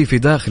يأثر فيه في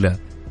داخله،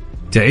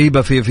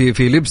 تعيبه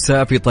في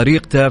لبسه، في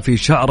طريقته، في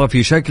شعره،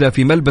 في شكله،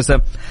 في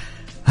ملبسه.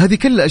 هذه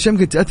كلها أشياء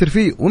ممكن تأثر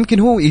فيه، وممكن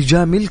هو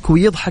يجاملك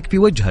ويضحك في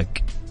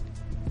وجهك.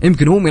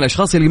 يمكن هو من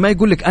الأشخاص اللي ما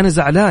يقول لك أنا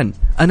زعلان،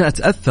 أنا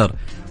أتأثر،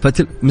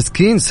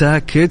 مسكين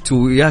ساكت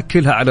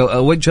وياكلها على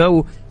وجهه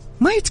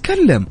وما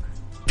يتكلم.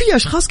 في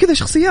أشخاص كذا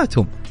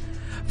شخصياتهم.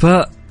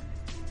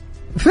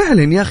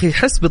 فعلا يا أخي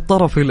حس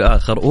بالطرف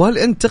الآخر، وهل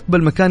أنت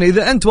تقبل مكانه؟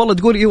 إذا أنت والله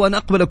تقول إيه أنا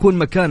أقبل أكون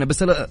مكانه،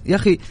 بس يا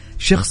أخي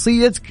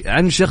شخصيتك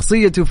عن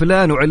شخصية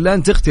فلان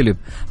وعلان تختلف،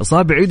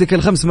 أصابع يدك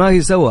الخمس ما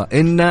هي سوا،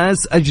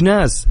 الناس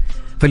أجناس.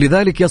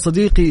 فلذلك يا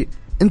صديقي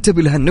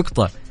انتبه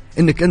لهالنقطة،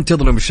 إنك أنت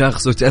تظلم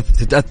الشخص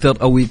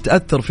وتتأثر أو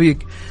يتأثر فيك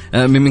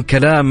من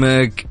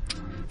كلامك،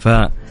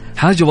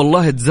 فحاجة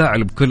والله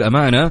تزعل بكل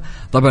أمانة.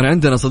 طبعا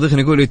عندنا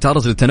صديقنا يقول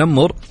يتعرض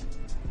للتنمر،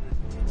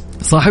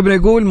 صاحبنا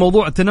يقول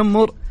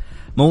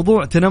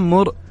موضوع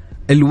تنمر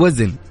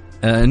الوزن.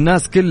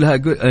 الناس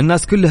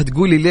كلها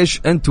تقولي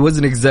ليش أنت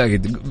وزنك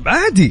زايد.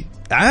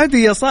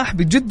 عادي يا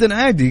صاحبي، جدا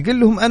عادي. قل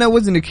لهم أنا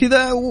وزني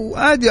كذا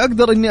وعادي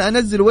أقدر إني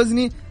أنزل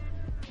وزني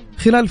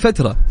خلال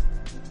فترة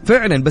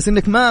فعلا، بس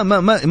إنك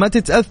ما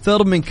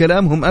تتأثر من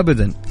كلامهم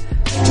أبدا.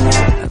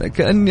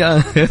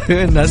 كأني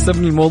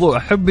ناسبني الموضوع،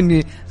 أحب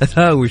إني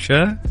أثاوش.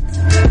 ها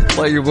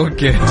طيب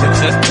أوكي.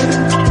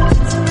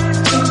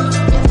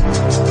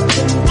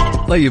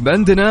 طيب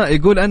عندنا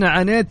يقول أنا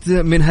عانيت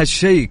من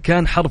هالشيء،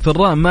 كان حرف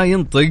الراء ما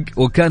ينطق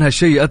وكان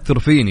هالشيء يأثر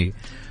فيني،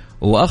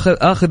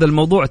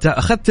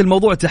 أخذت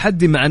الموضوع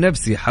تحدي مع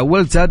نفسي،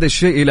 حولت هذا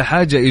الشيء إلى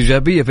حاجة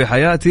إيجابية في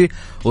حياتي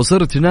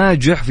وصرت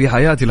ناجح في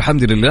حياتي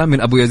الحمد لله.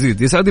 من أبو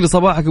يزيد. يسعد لي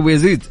صباحك أبو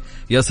يزيد.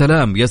 يا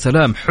سلام يا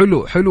سلام،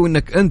 حلو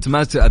إنك أنت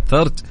ما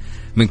تأثرت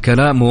من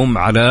كلامهم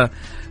على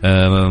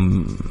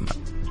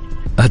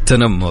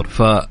التنمر،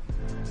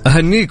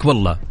 فأهنيك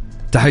والله.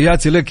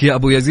 تحياتي لك يا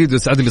أبو يزيد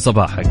ويسعد لي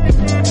صباحك.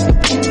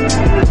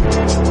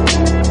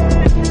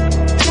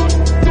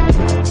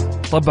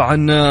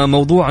 طبعا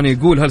موضوعنا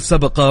يقول هل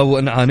سبق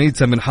وأن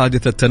عانيت من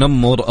حادثة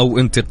تنمر أو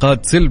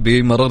انتقاد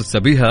سلبي مررت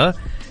بها؟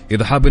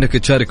 إذا حاب أنك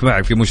تشارك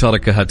معي في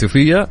مشاركة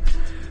هاتفية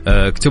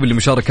اكتب لي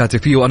مشاركة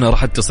هاتفية وأنا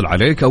راح أتصل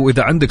عليك، أو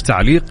إذا عندك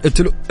تعليق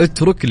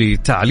اترك لي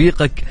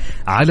تعليقك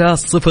على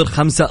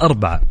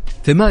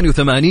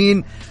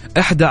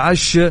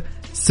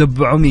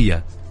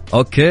 054-88-11-700.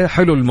 أوكي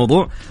حلو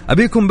الموضوع.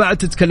 أبيكم بعد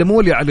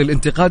تتكلموا لي على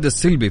الانتقاد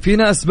السلبي. في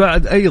ناس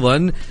بعد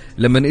أيضا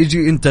لما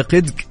يجي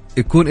ينتقدك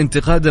يكون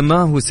انتقاده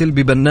ما هو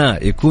سلبي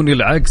بناء، يكون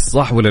العكس،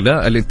 صح ولا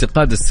لا؟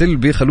 الانتقاد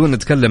السلبي خلونا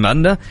نتكلم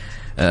عنه.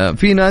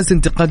 في ناس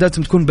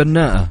انتقاداتهم تكون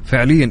بناءة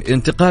فعليا،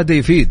 انتقاده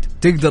يفيد،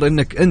 تقدر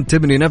انك انت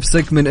تبني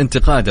نفسك من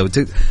انتقاده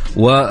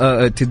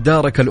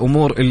وتتدارك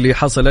الامور اللي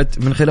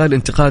حصلت من خلال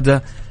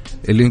انتقاده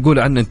اللي نقول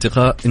عنه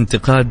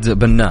انتقاد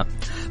بناء.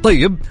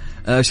 طيب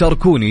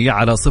شاركوني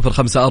على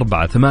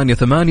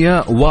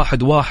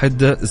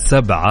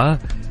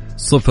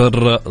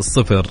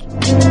 0548811700.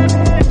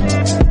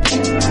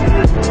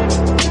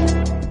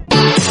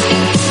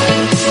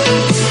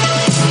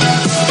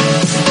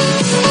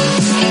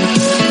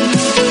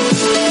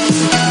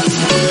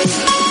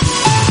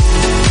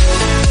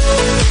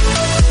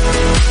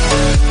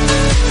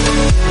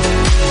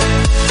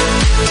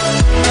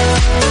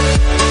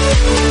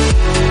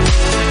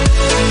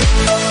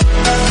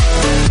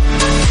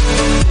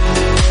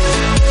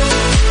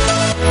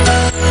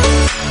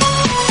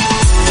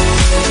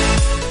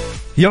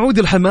 يعود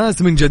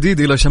الحماس من جديد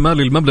إلى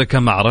شمال المملكة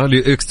مع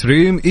رالي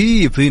إكستريم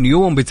في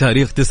نيوم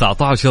بتاريخ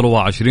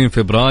 19 و20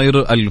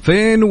 فبراير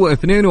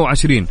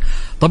 2022.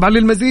 طبعا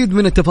للمزيد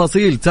من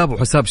التفاصيل تابعوا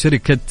حساب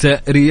شركة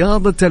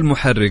رياضة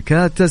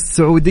المحركات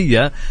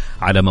السعودية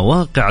على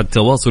مواقع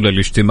التواصل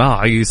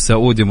الاجتماعي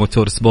سعودي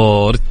موتور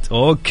سبورت.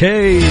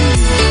 أوكي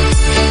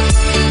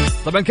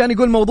طبعا كان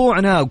يقول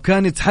موضوعنا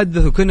وكان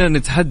يتحدث وكنا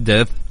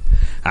نتحدث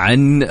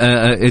عن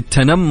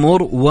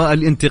التنمر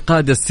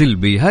والانتقاد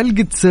السلبي. هل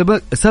قد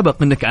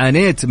سبق أنك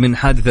عانيت من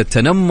حادثة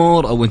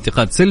تنمر أو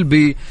انتقاد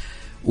سلبي،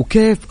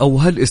 وكيف أو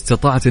هل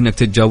استطعت أنك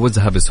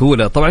تتجاوزها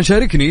بسهولة؟ طبعا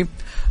شاركني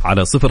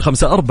على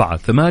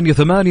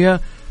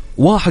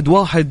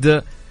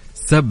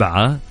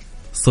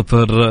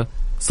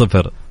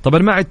 0548811700.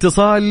 طبعا مع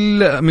اتصال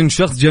من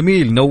شخص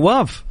جميل.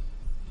 نواف،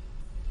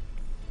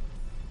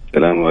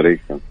 السلام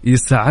عليكم.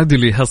 يسعد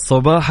لي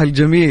هالصباح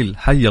الجميل،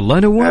 حي الله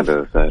نواف.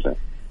 أهلا وسهلا.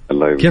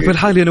 الله يبارك. كيف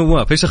الحال يا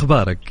نواف؟ ايش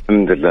اخبارك؟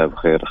 الحمد لله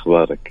بخير.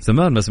 اخبارك؟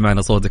 زمان ما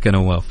سمعنا صوتك يا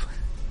نواف.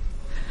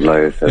 الله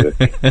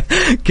يسعدك.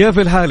 كيف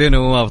الحال يا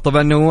نواف؟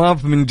 طبعا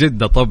نواف من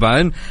جدة.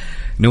 طبعا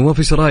نواف،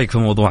 ايش رايك في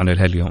موضوعنا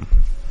لهاليوم؟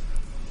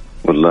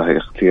 والله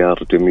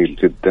اختيار جميل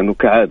جدا،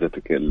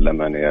 وكعادتك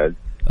للأمانة يا عز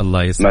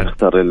الله يسعدك. ما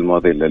اختار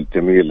المواضيع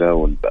الجميلة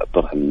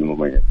والطرح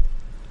المميز.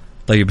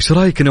 طيب ايش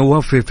رايك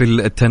نواف في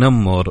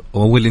التنمر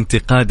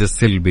والانتقاد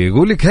السلبي؟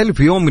 يقول لك هل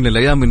في يوم من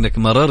الايام انك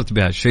مررت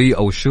بهالشيء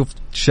او شفت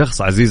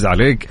شخص عزيز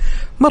عليك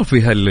مر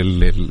في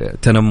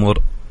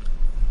هالتنمر؟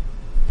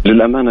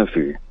 للأمانة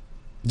في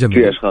جميل.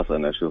 في أشخاص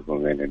أنا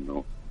أشوفهم يعني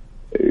إنه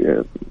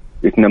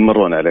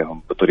يتنمرون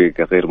عليهم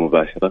بطريقة غير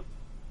مباشرة،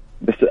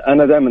 بس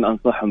أنا دائما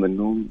أنصحهم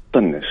إنه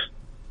طنش.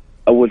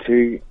 أول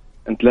شيء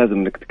أنت لازم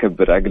إنك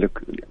تكبر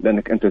عقلك،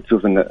 لأنك أنت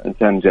تشوف إن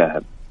إنسان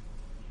جاهل.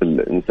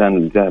 الإنسان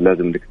الجاهل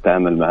لازم إنك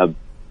تتعامل معه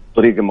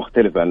بطريقة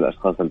مختلفة عن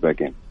الأشخاص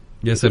الباقين.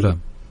 يا سلام.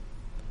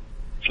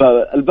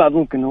 فالبعض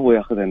ممكن هو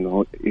يأخذ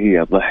إنه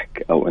هي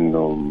ضحك أو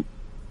إنه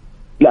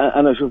لا،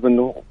 أنا أشوف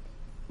إنه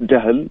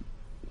جهل،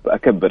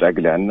 أكبر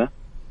عقلي عنه،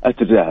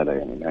 أتجاهله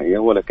يعني نهائيا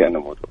ولا كأنه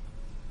موجود.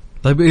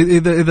 طيب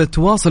إذا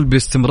تواصل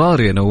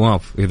باستمرار يا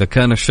نواف، إذا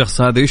كان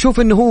الشخص هذا يشوف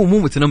إنه هو مو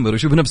متنمر،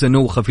 يشوف نفسه إنه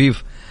هو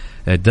خفيف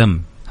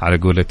دم على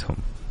قولتهم،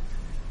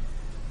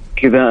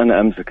 كذا أنا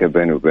أمسكه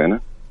بيني وبينه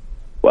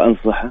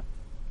وأنصحه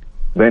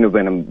بيني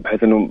وبينه،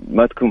 بحيث إنه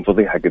ما تكون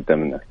فضيحة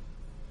قدام الناس.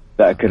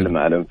 لا أكلم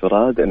على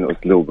انفراد إنه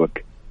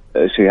أسلوبك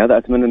شيء هذا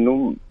أتمنى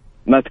إنه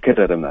ما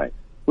تكرر معي،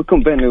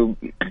 ويكون بيني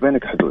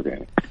وبينك حدود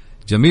يعني.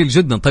 جميل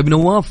جدا. طيب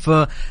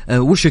نواف،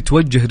 وش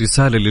توجه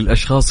رسالة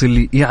للأشخاص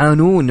اللي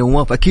يعانون؟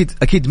 نواف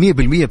أكيد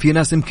 100% في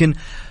ناس يمكن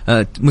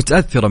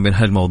متأثرة من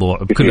هالموضوع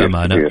بكل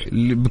أمانة،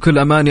 بكل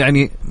أمانة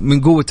يعني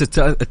من قوة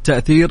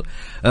التأثير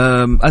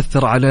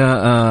أثر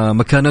على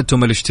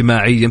مكانتهم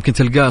الاجتماعية. يمكن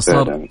تلقاه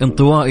صار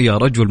انطوائي يا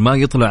رجل، ما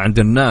يطلع عند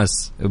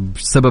الناس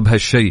بسبب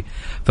هالشيء.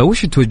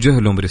 فوش توجه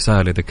لهم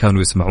رسالة إذا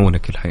كانوا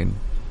يسمعونك الحين؟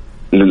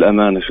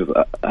 للأمانة شوف،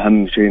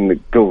 أهم شيء إنك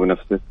قوي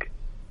نفسك.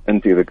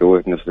 أنت إذا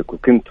قويت نفسك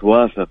وكنت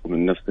واثق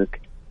من نفسك،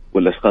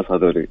 والأشخاص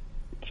هذول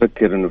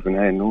تفكر إنه في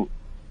النهاية إنه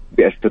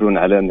بيأثرون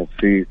على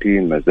نفسيتي،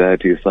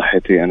 مزاجي،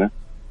 صحتي أنا.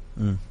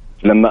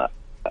 لما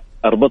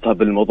أربطها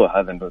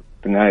بالموضوع هذا إنه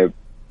في النهاية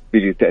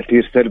بيجي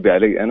تأثير سلبي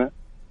علي أنا،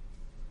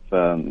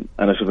 فأنا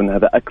أشوف إن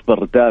هذا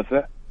أكبر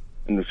دافع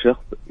إنه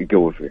الشخص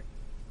يقوي فيه.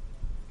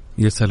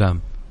 يا سلام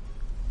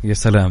يا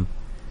سلام،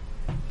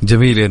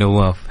 جميل يا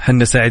نواف.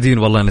 حنا سعيدين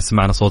والله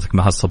نسمعنا صوتك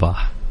مع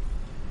الصباح.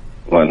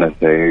 وأنا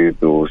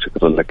سعيد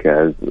وشكرا لك يا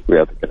عز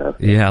ويعطيك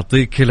العافية.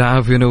 يعطيك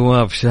العافية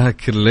نواف،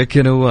 شاكر لك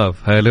يا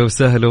نواف. هلا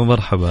وسهلا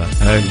ومرحبا.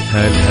 هل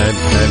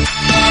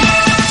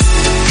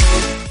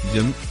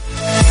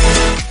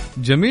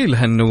جميل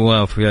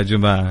هالنواف يا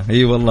جماعة.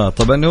 اي والله.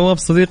 طبعا نواف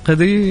صديق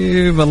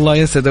قديم، الله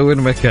يسعد وين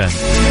مكان.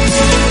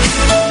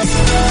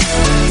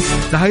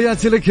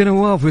 تحياتي لك يا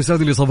نواف،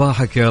 ويسعد لي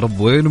صباحك يا رب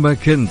وين ما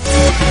كنت.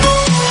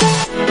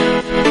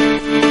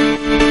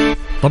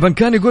 طبعا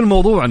كان يقول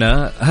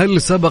موضوعنا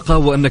هل سبق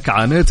وأنك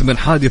عانيت من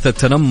حادثة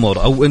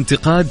تنمر أو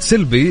انتقاد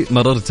سلبي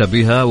مررت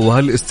بها،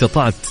 وهل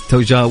استطعت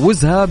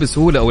تجاوزها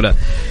بسهولة أو لا؟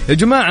 يا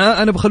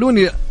جماعة أنا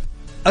بخلوني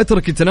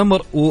أترك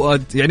التنمر،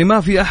 يعني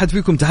ما في أحد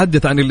فيكم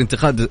تحدث عن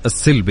الانتقاد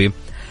السلبي.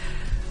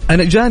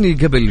 أنا جاني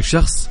قبل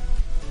شخص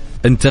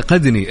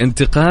انتقدني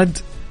انتقاد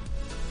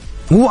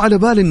مو على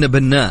بالي إنه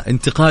بناء،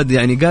 انتقاد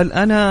يعني قال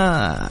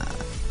أنا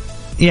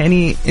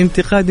يعني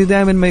انتقادي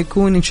دائما ما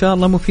يكون إن شاء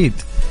الله مفيد.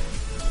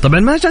 طبعا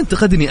ما جاء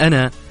انتقدني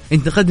أنا،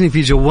 انتقدني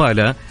في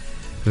جوالة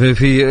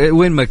في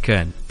وين ما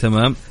كان.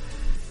 تمام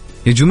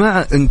يا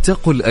جماعة،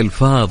 انتقوا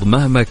الألفاظ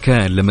مهما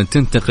كان لما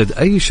تنتقد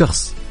أي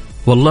شخص،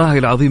 والله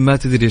العظيم ما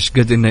تدري إيش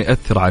قد إنه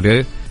يأثر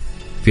عليه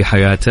في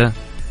حياته،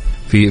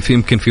 في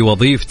يمكن في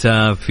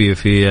وظيفته، في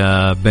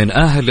بين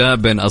أهله،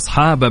 بين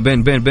أصحابه،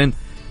 بين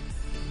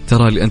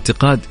ترى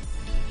الانتقاد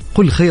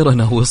قل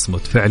خيرا أو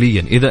اصمت.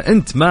 فعليا إذا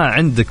أنت ما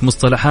عندك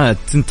مصطلحات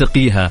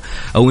تنتقيها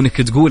أو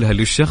إنك تقولها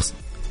للشخص،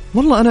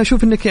 والله أنا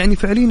أشوف إنك يعني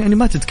فعليا يعني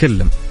ما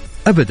تتكلم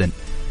أبدا،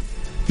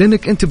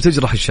 لأنك أنت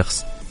بتجرح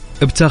الشخص،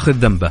 بتاخذ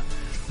ذنبه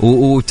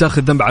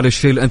وتاخذ ذنب على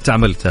الشيء اللي أنت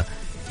عملته.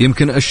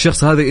 يمكن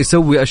الشخص هذا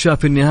يسوي أشياء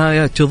في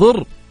النهاية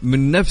تضر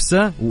من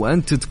نفسه،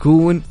 وأنت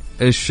تكون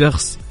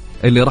الشخص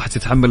اللي راح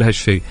تتحمل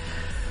هالشيء.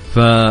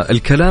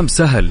 فالكلام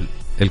سهل،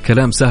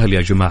 الكلام سهل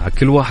يا جماعة.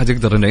 كل واحد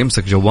يقدر إنه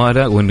يمسك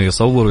جواله وإنه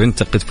يصور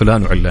وينتقد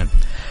فلان وعلان.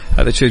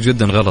 هذا شيء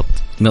جدا غلط.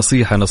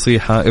 نصيحة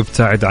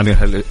ابتعد عن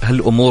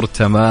هالأمور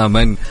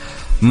تماما،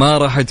 ما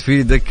راح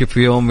تفيدك في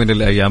يوم من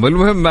الأيام.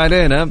 المهم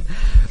علينا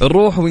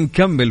نروح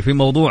ونكمل في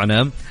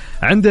موضوعنا.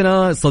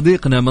 عندنا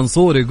صديقنا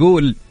منصور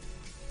يقول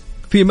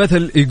في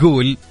مثل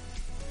يقول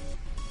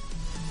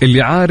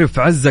اللي عارف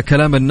عزة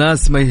كلام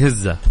الناس ما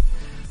يهزه،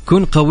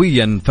 كن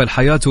قويا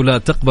فالحياة لا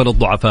تقبل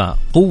الضعفاء،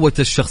 قوة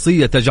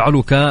الشخصية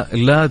تجعلك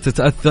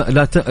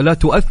لا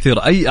تؤثر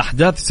أي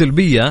أحداث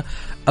سلبية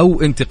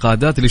أو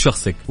انتقادات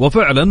لشخصك.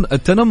 وفعلا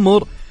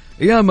التنمر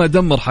يا ما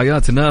دمر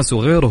حياة ناس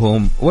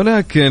وغيرهم،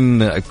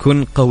 ولكن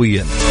كن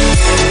قويا.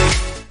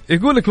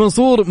 يقولك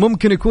منصور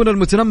ممكن يكون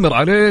المتنمر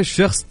عليه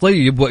شخص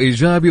طيب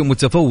وإيجابي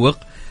ومتفوق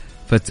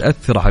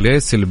فتأثر عليه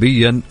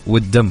سلبيا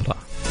وتدمره.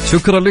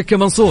 شكرا لك يا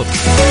منصور.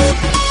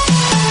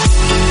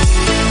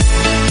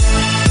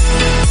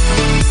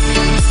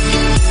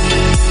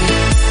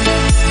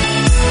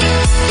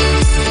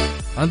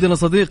 عندنا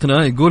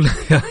صديقنا يقول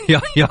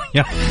يا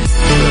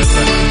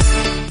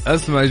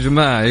اسمع يا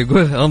جماعة،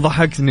 يقول أنا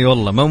ضحكتني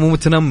والله، ما مو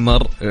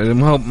متنمر،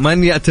 ما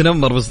أني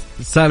أتنمر بس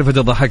سالفة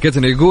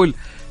ضحكتني. يقول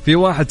في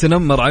واحد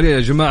تنمر عليه يا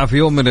جماعة في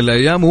يوم من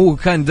الأيام وهو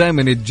كان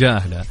دائما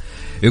يتجاهله.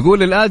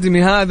 يقول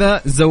الآدمي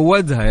هذا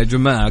زودها يا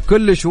جماعة،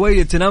 كل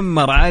شوية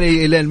تنمر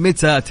علي، إلى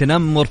المتى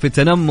تنمر في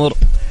تنمر.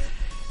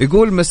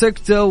 يقول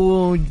مسكته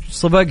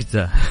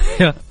وصبقته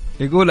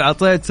يقول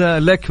عطيته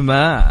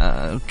لكمة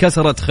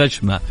كسرت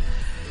خشمه.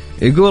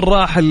 يقول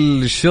راح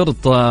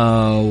الشرطة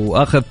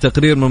وأخذ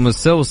تقرير من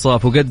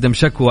المستوصف وقدم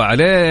شكوى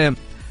عليه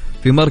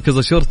في مركز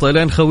الشرطة،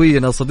 لين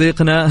خوينا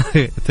صديقنا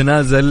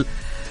تنازل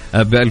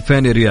ب2000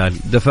 ريال،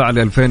 دفع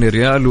لي 2000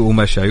 ريال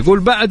ومشى. يقول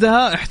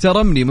بعدها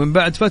احترمني، من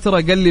بعد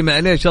فترة قال لي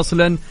معليش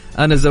أصلا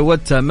أنا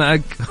زودتها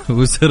معك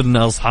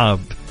وصرنا أصحاب.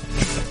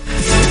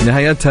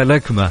 نهايتها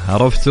لكمة،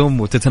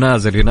 عرفتم،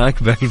 وتتنازل هناك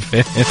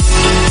ب2000.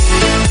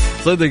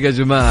 صدق يا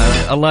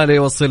جماعة، الله لا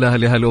يوصلها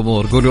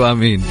لهالأمور، قولوا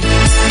آمين.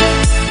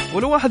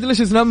 ولو واحد ليش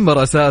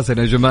يتنمر أساسا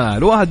يا جماعة؟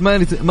 الواحد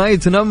ما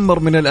يتنمر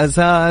من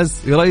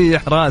الأساس،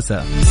 يريح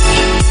راسه.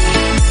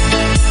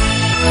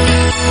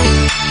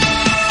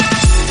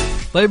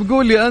 طيب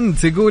قول لي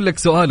أنت، يقول لك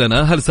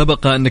سؤالنا، هل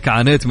سبق أنك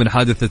عانيت من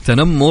حادث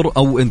التنمر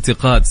أو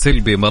انتقاد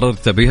سلبي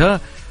مررت بها،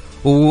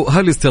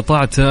 وهل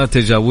استطعت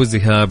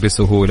تجاوزها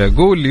بسهولة؟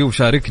 قول لي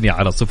وشاركني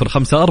على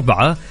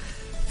 054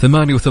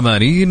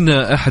 88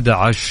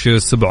 11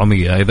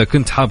 700. إذا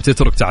كنت حاب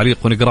تترك تعليق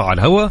ونقرأ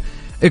على الهواء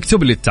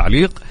اكتب لي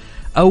التعليق،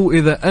 أو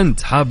إذا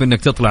أنت حاب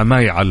أنك تطلع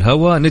معي على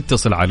الهواء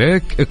نتصل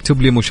عليك،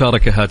 اكتب لي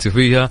مشاركة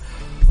هاتفية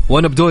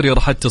وأنا بدوري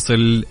راح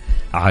أتصل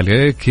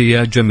عليك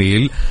يا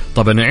جميل.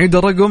 طبعا نعيد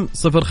الرقم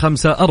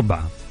 054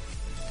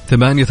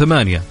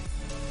 88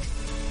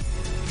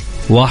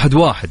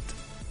 11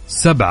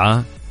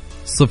 700.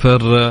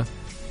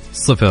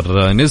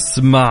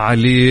 نسمع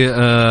لي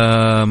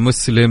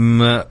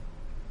مسلم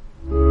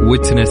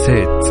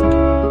وتنسيت.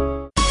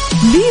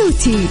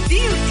 بيوتي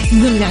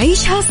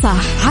نعيشها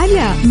صح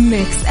على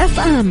ميكس اف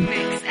ام.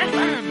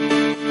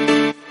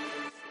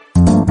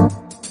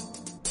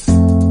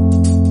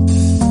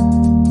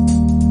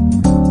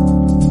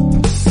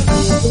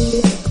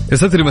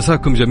 يسعد لي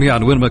مساكم جميعا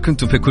وين ما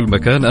كنتم في كل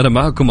مكان. أنا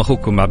معكم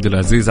أخوكم عبد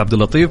العزيز عبد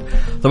اللطيف.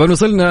 طبعا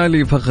وصلنا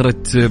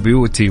لفقرة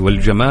بيوتي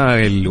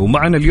والجمال،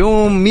 ومعنا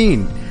اليوم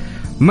مين؟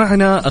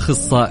 معنا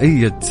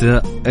أخصائية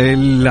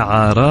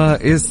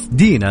العرائس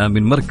دينا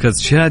من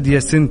مركز شادية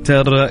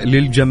سنتر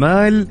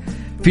للجمال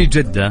في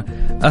جدة.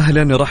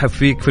 أهلا، نرحب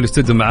فيك في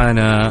الاستوديو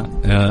معنا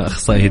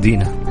أخصائية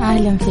دينا.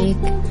 أهلا فيك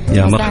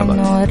يا مرحبا،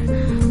 نور،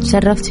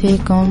 شرفت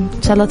فيكم.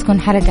 إن شاء الله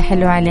تكون حلقة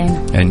حلوة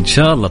علينا إن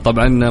شاء الله.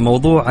 طبعا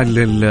موضوع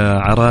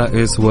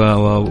العرائس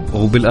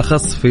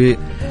وبالأخص في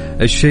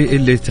الشيء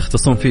اللي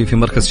تختصون فيه في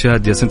مركز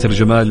شادية سنتر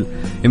الجمال،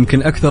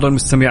 يمكن أكثر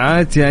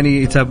المستمعات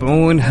يعني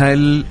يتابعون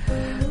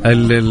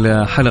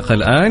الحلقة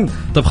الآن.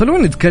 طب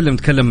خلونا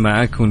نتكلم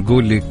معك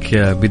ونقول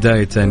لك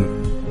بداية،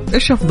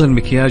 إيش أفضل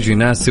مكياج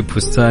يناسب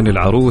فستان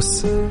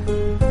العروس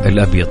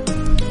الأبيض؟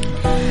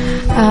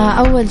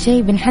 أول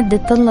شيء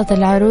بنحدد طلة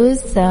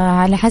العروس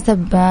على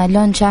حسب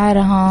لون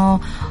شعرها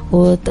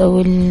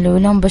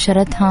ولون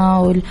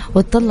بشرتها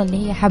والطلة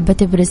اللي هي حابة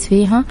تبرز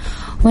فيها.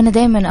 وأنا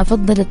دايما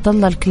أفضل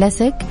الطلة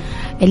الكلاسيك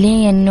اللي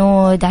هي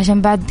النود،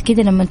 عشان بعد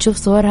كده لما تشوف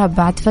صورها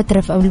بعد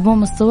فترة في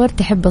ألبوم الصور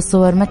تحب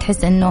الصور، ما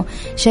تحس إنه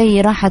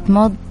شيء راحت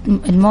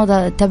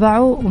الموضة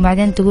تبعه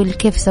وبعدين تقول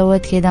كيف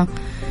سويت كده.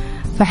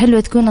 فحلوة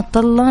تكون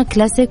الطلة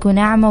كلاسيك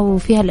وناعمة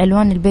وفيها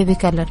الألوان البيبي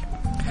كلر.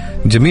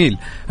 جميل.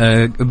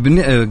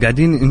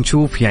 قاعدين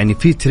نشوف يعني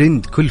في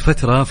ترند كل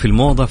فترة في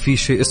الموضة، في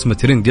شيء اسمه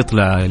ترند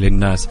يطلع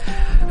للناس.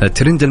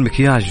 ترند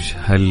المكياج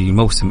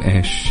هالموسم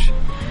إيش؟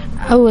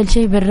 أول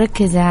شيء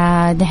بنركز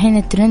دحين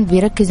الترند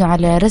بيركزوا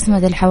على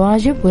رسمة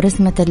الحواجب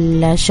ورسمة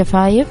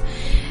الشفايف.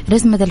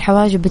 رسمة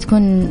الحواجب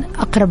بتكون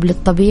أقرب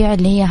للطبيعة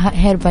اللي هي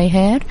هير باي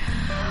هير،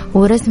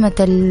 ورسمة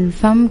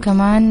الفم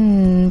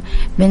كمان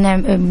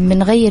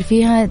بنغير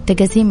فيها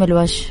تقاسيم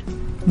الوجه،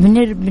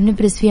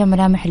 بنبرز فيها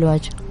ملامح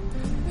الوجه.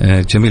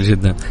 جميل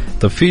جدا.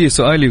 طب في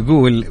سؤال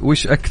يقول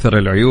وش أكثر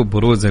العيوب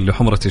بروزا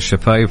لحمرة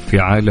الشفايف في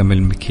عالم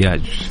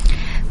المكياج؟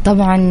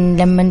 طبعا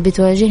لما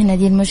بتواجهنا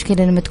دي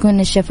المشكلة لما تكون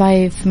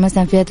الشفايف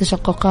مثلا فيها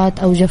تشققات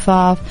أو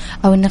جفاف،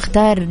 أو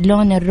نختار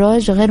لون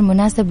الروج غير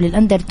مناسب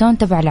للأندرتون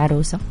تبع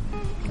العروسة.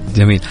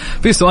 جميل.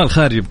 في سؤال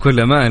خارجي بكل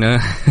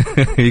أمانة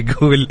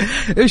يقول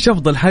إيش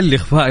أفضل حل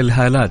لإخفاء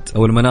الهالات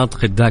أو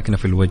المناطق الداكنة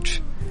في الوجه؟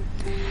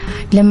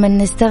 لما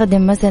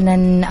نستخدم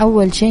مثلا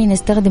أول شيء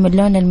نستخدم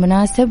اللون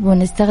المناسب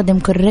ونستخدم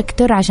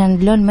كوريكتور عشان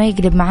اللون ما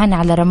يقلب معانا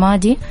على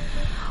رمادي،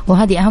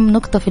 وهذه أهم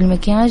نقطة في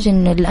المكياج،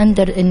 إن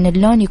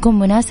اللون يكون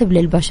مناسب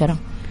للبشرة،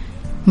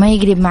 ما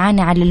يقلب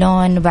معانا على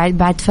لون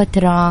بعد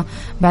فترة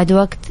بعد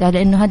وقت،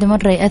 لأنه هذا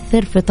مرة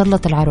يأثر في طلة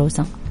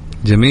العروسة.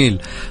 جميل.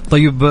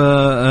 طيب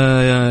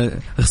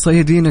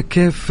أخصائية دينا،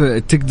 كيف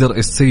تقدر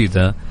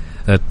السيدة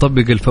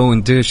تطبق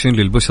الفاونديشن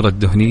للبشرة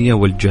الدهنية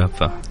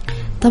والجافة؟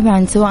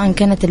 طبعا سواء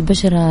كانت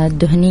البشرة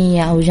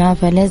الدهنية أو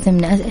جافة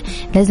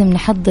لازم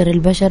نحضر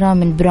البشرة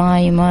من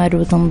برايمر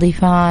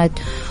وتنظيفات.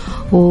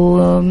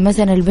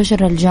 ومثلا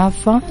البشرة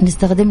الجافة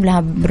نستخدم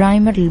لها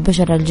برايمر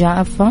للبشرة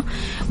الجافة،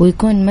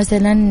 ويكون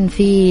مثلا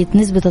في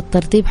نسبة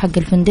الترطيب حق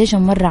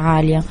الفونديشن مرة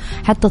عالية،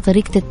 حتى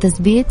طريقة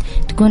التثبيت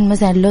تكون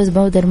مثلا اللوز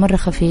باودر مرة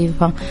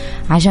خفيفة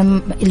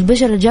عشان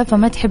البشرة الجافة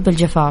ما تحب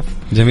الجفاف.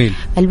 جميل.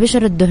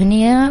 البشرة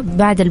الدهنية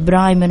بعد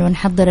البرايمر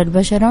ونحضر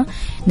البشرة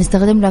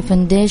نستخدم لها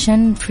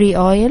فونديشن فري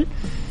اويل،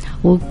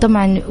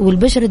 وطبعا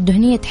والبشرة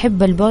الدهنية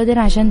تحب البودر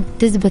عشان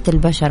تثبت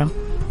البشرة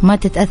ما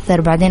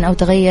تتأثر بعدين أو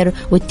تغير،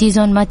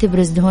 والتيزون ما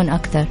تبرز دهون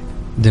أكتر.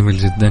 جميل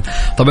جدا.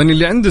 طبعا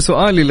اللي عنده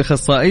سؤال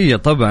للأخصائية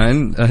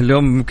طبعا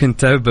اليوم ممكن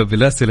تعب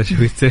بالأسئلة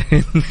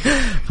شويتين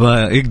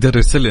فيقدر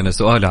يرسل لنا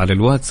سؤال على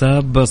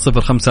الواتساب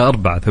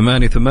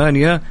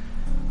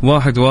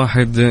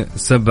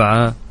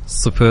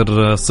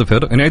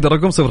 0548811700. نعيد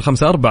الرقم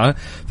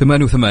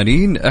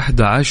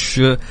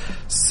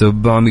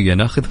 0548811700.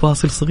 ناخذ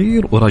فاصل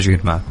صغير وراجعين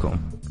معكم.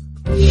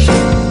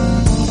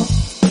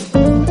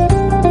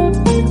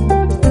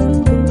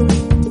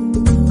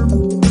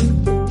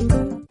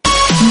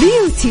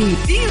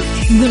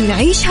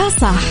 نعيشها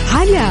صح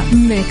على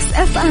ميكس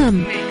اف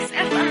ام.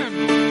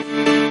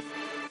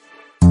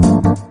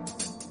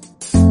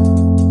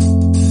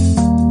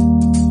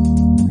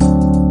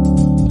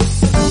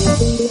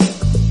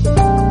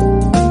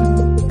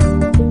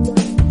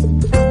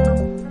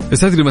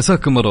 يسعد لي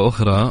مساكم مرة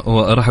أخرى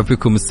وأرحب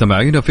فيكم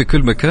مستمعينا في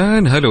كل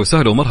مكان. هلا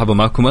وسهلا ومرحبا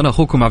معكم. أنا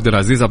أخوكم عبد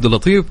العزيز عبد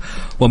اللطيف،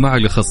 ومعي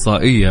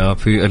الأخصائية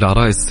في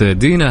العرايس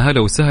دينا.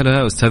 هلا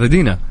وسهلا أستاذة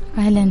دينا.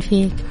 أهلا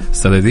فيك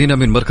أستاذة دينا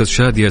من مركز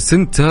شادية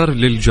سنتر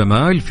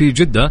للجمال في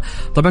جدة.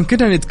 طبعا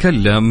كنا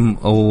نتكلم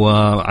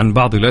عن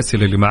بعض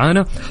الأسئلة اللي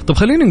معانا. طب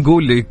خلينا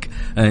نقول لك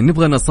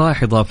نبغى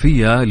نصائح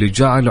إضافية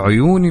لجعل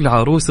عيون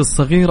العروس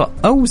الصغيرة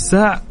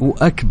أوسع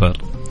وأكبر.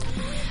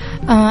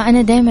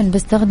 أنا دايما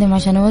بستخدم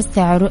عشان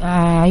أوسع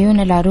عيون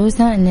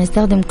العروسة إني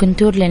أستخدم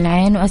كونتور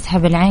للعين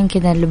وأسحب العين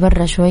كده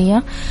لبرا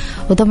شوية.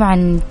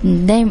 وطبعا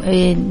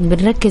دايما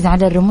بنركز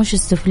على الرموش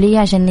السفلية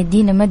عشان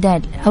ندينا مدى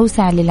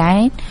أوسع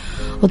للعين.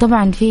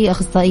 وطبعا في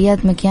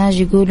أخصائيات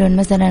مكياج يقولوا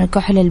مثلا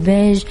الكحل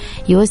البيج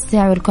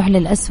يوسع والكحل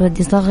الأسود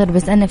يصغر،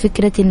 بس أنا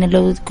فكرتي إن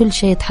لو كل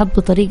شيء يتحط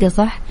بطريقة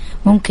صح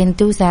ممكن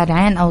توسع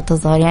العين أو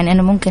تصغر. يعني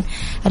أنا ممكن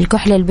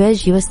الكحل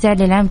البيج يوسع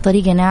لي العين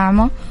بطريقة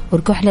ناعمة،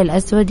 والكحل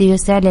الأسود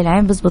يوسع لي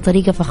العين بس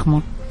بطريقة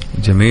فخمة.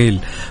 جميل.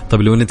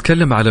 طب لو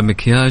نتكلم على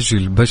مكياج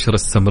البشرة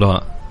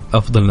السمراء،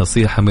 أفضل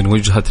نصيحة من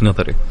وجهة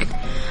نظرك؟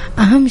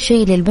 أهم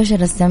شيء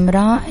للبشرة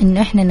السمراء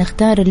إنه إحنا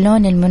نختار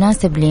اللون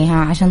المناسب لها،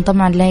 عشان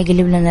طبعا لا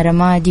يقلب لنا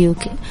رمادي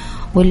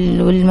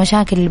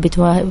والمشاكل اللي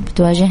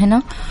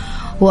بتواجهنا.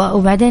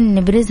 وبعدين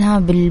نبرزها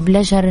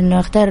بالبلاشر، إنه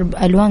نختار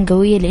ألوان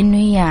قوية، لأنه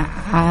هي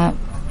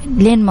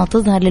لين ما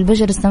تظهر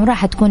للبشرة السمراء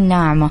حتكون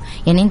ناعمة.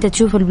 يعني أنت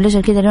تشوف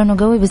البلاشر كده لونه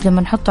قوي، بس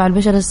لما نحطه على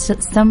البشرة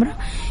السمراء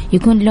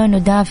يكون لونه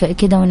دافئ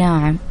كده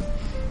وناعم.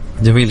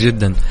 جميل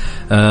جدا.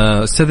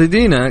 أستاذة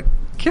دينا،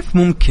 كيف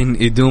ممكن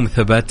يدوم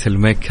ثبات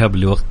الميك اب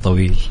لوقت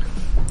طويل؟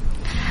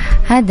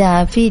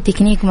 هذا في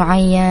تكنيك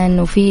معين،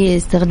 وفي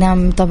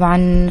استخدام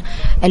طبعا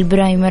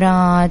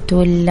البرايمرات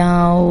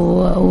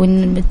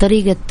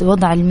وطريقة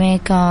وضع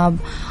الميك اب،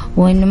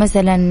 وإنه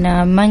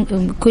مثلا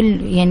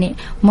كل يعني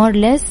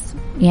مورلس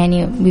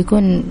يعني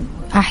بيكون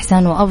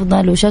أحسن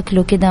وأفضل،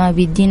 وشكله كده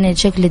بيدينا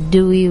الشكل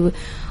الدوي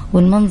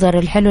والمنظر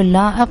الحلو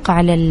اللائق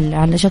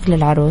على شكل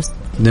العروس.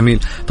 جميل.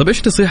 طب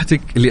إيش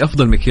نصيحتك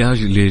لأفضل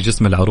مكياج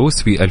لجسم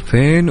العروس في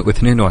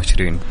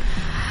 2022؟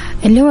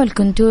 اللي هو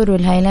الكونتور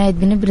والهايلايت.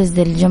 بنبرز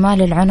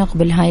الجمال العنق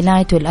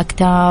بالهايلايت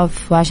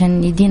والأكتاف،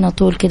 وعشان يدينا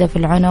طول كده في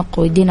العنق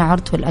ويدينا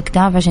عرض في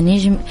الأكتاف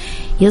عشان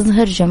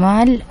يظهر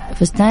جمال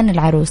فستان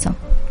العروسة.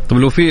 طب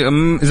لو في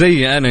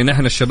زي أنا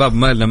نحن الشباب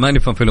ما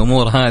نفهم في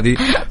الأمور هذه،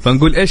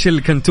 فنقول إيش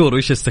الكنتور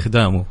وإيش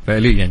استخدامه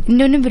فعليا؟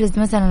 إنه نبرز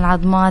مثلا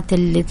العظمات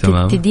اللي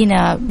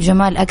تدينا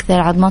جمال أكثر،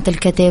 عظمات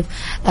الكتف،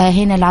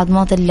 هنا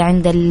العظمات اللي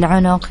عند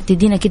العنق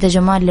تدينا كده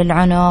جمال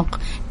للعنق،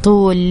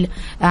 طول،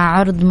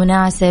 عرض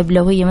مناسب.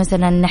 لو هي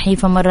مثلا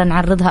نحيفة مرة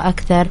نعرضها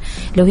أكثر،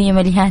 لو هي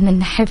مليانة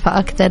نحفها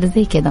أكثر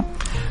زي كده.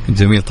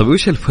 جميل. طب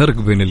وإيش الفرق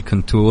بين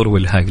الكنتور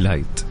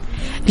والهايلايت؟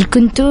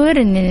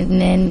 الكونتور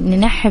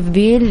ننحف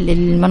بيه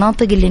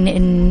المناطق اللي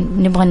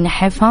نبغى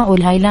ننحفها،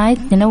 والهايلايت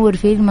ننور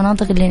فيه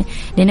المناطق اللي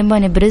نبغى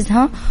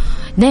نبرزها.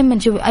 دايما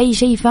نشوف أي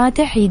شيء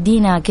فاتح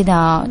يدينا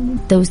كده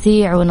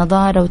توسيع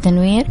ونضارة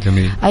وتنوير.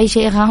 جميل. أي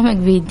شيء غامق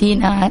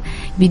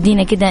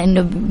بيدينا كده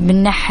إنه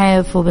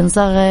بننحف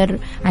وبنصغر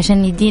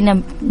عشان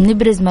يدينا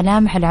نبرز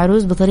ملامح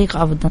العروس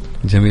بطريقة أفضل.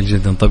 جميل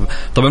جدا.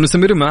 طبعا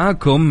مستمرين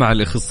معاكم مع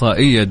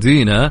الأخصائية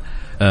دينا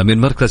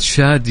من مركز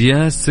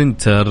شادية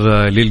سنتر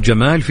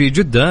للجمال في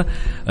جدة.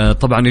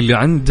 طبعا اللي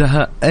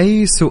عندها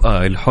أي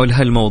سؤال حول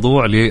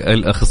هالموضوع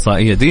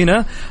للأخصائية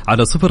دينا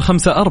على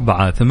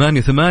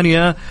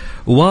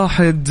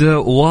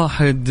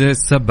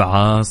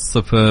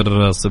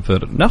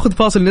 0548811700. ناخذ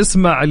فاصل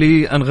نسمع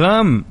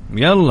لأنغام.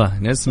 يلا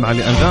نسمع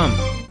لأنغام.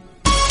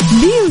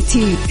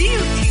 بيوتي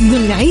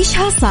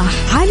نعيشها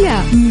صح على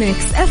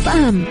ميكس اف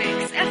ام.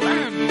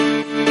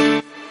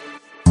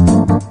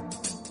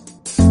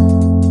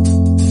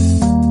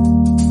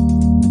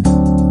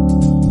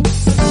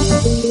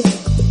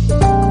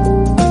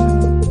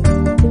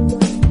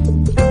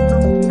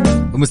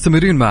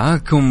 مستمرين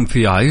معاكم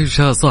في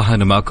عيشها صح.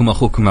 أنا معكم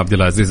أخوكم عبد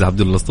العزيز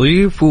عبد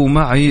اللطيف،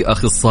 ومعي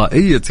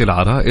أخصائية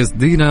العرائس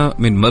دينا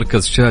من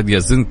مركز شادية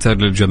سنتر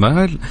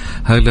للجمال.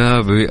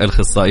 هلا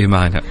بالأخصائية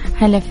معنا.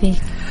 هلا فيك.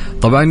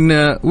 طبعا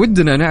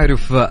ودنا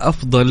نعرف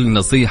أفضل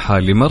نصيحة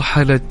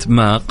لمرحلة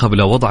ما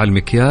قبل وضع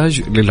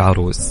المكياج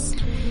للعروس.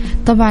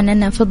 طبعا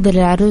أنا أفضل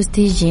العروس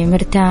تيجي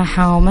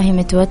مرتاحة وما هي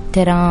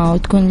متوترة،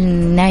 وتكون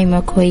نايمة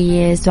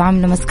كويس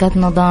وعاملة مسكات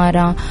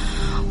نضارة،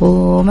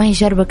 وما هي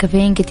شاربة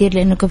كافيين كتير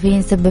لأنه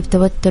كافيين سبب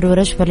توتر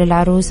ورشفة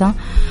للعروسة.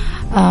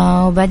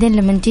 وبعدين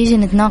لما تيجي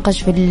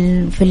نتناقش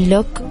في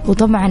اللوك.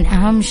 وطبعا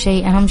أهم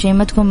شيء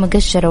ما تكون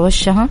مقشرة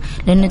وشها،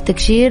 لأنه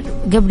التقشير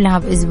قبلها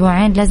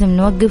بأسبوعين لازم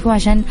نوقفه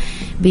عشان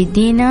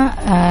بيدينا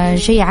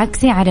شيء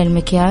عكسي على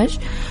المكياج.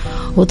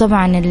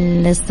 وطبعا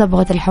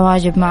صبغة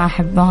الحواجب ما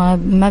أحبها،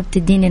 ما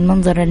بتديني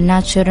المنظر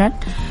الناتشورال.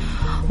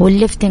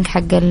 والليفتنج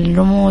حق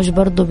الرموش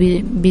برضو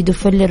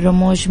بيدفل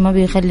الرموش، ما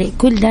بيخلي.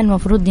 كل ده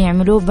المفروض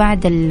يعملوه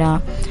بعد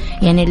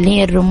يعني اللي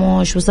هي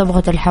الرموش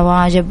وصبغة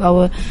الحواجب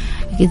أو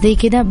زي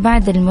كده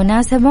بعد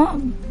المناسبة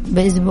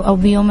بأسبوع أو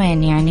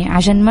بيومين، يعني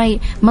عشان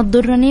ما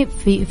تضرني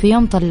في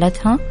يوم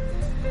طلتها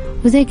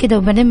وزي كده.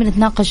 وبعدين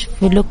بنتناقش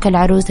في لوك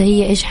العروسة،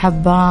 هي إيش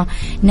حبة،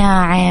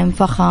 ناعم،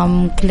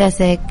 فخم،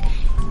 كلاسيك،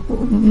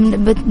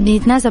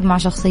 يتناسب مع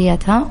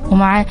شخصيتها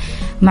ومع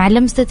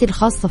لمستي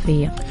الخاصة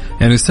فيها.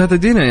 يعني أستاذة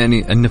دينا،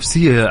 يعني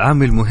النفسية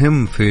عامل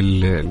مهم في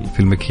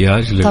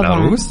المكياج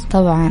للعروس.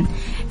 طبعا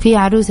في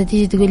عروسة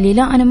تيجي تقول لي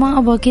لا أنا ما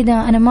أبغى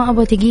كده، أنا ما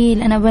أبغى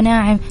تقيل، أنا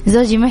بناعم.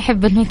 زوجي ما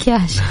يحب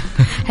المكياج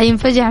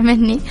هينفجع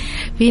مني.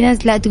 في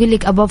ناس لا تقول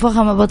لك أبغى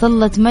فخم، أبغى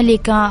طلة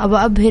ملكة،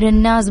 أبغى أبهر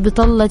الناس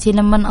بطلتي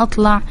لما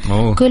أطلع.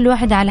 كل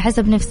واحدة على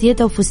حسب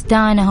نفسيتها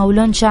وفستانها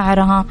ولون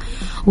شعرها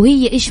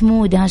وهي إيش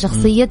مودها.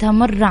 شخصيتها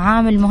مرة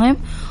عامل مهم،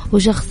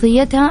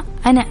 وشخصيتها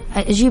أنا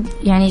أجيب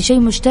يعني شيء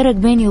مشترك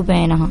بيني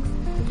وبينها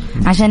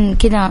عشان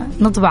كده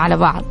نطبع على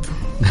بعض.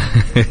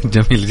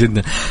 جميل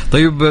جدا.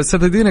 طيب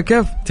أستاذة دينا،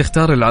 كيف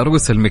تختار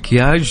العروس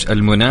المكياج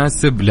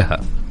المناسب لها؟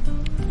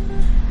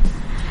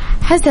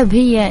 حسب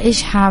هي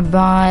إيش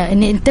حابة.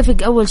 نتفق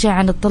أول شيء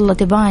عن الطلة،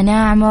 تبغاها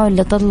ناعمة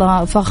ولا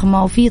طلة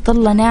فخمة. وفي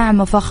طلة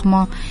ناعمة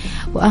فخمة.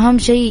 وأهم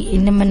شيء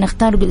لما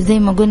نختار زي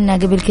ما قلنا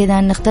قبل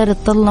كده، نختار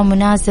الطلة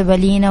مناسبة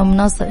لينا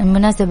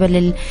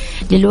ومناسبة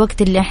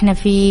للوقت اللي احنا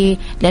فيه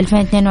ل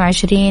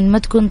 2022. ما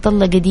تكون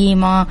طلة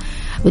قديمة.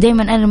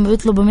 ودايما أنا لما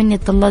بيطلبوا مني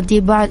الطلات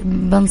دي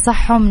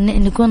بنصحهم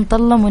نكون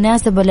طلة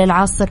مناسبة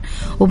للعصر،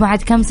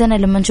 وبعد كم سنة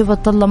لما نشوف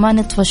الطلة ما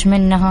نطفش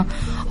منها،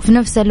 وفي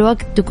نفس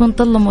الوقت تكون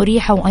طلة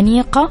مريحة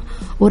وأنيقة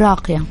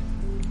وراقية.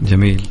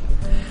 جميل.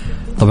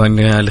 طبعا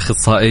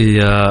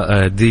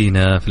الأخصائية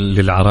دينا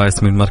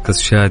للعرائس من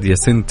مركز شادية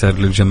سنتر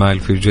للجمال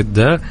في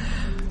جدة،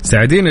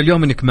 سعيدين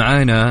اليوم انك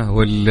معانا،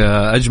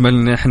 والأجمل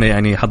ان احنا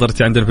يعني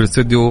حضرتي عندنا في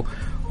الاستوديو،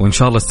 وإن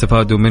شاء الله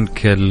استفادوا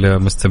منك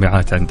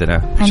المستمعات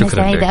عندنا. أنا شكرا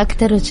سعيدة لك.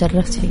 أكتر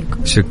وتشرفت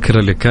فيكم.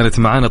 شكرا لك. كانت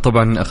معنا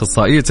طبعا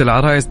أخصائية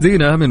العرائس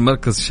دينا من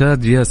مركز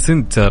شادية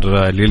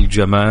سنتر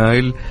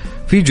للجمال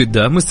في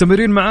جدة.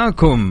 مستمرين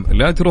معاكم،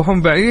 لا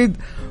تروحون بعيد،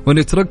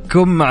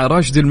 ونترككم مع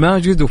راشد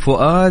الماجد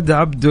وفؤاد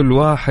عبد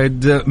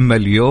الواحد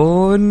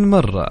مليون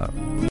مرة.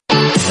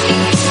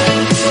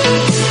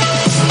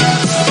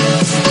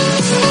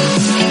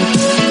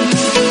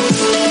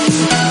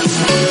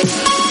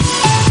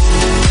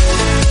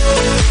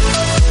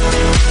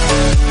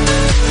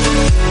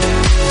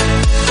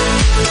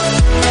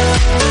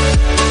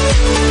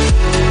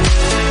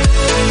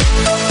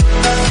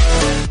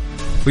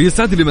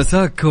 ويسعد لي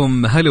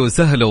مساكم، هلا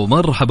وسهلا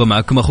ومرحبا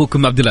معكم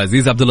أخوكم عبد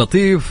العزيز عبد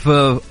اللطيف.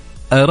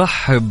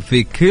 أرحب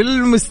في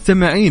كل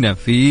مستمعينا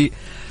في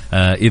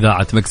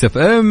إذاعة ميكس اف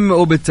ام،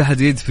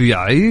 وبالتحديد في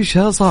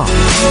عيشها صح.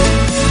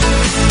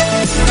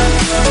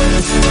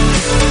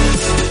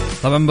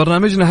 طبعا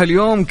برنامجنا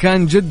هاليوم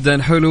كان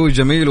جدا حلو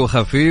جميل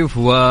وخفيف،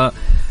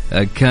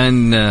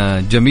 وكان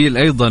جميل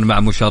أيضا مع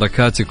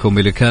مشاركاتكم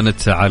اللي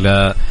كانت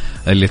على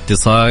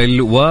الاتصال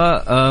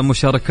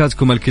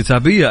ومشاركاتكم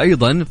الكتابية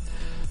أيضا.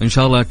 إن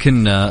شاء الله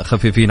كنا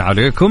خفيفين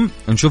عليكم.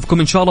 نشوفكم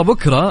إن شاء الله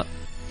بكرة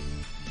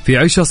في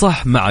عيشة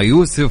صح مع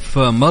يوسف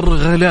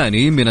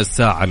مرغلاني من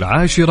الساعة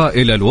 10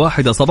 إلى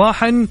 1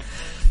 صباحا.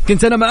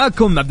 كنت أنا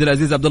معكم عبد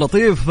العزيز عبد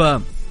اللطيف.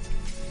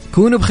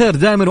 كونوا بخير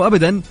دائما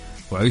وأبدا،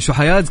 وعيشوا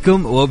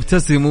حياتكم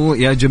وابتسموا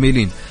يا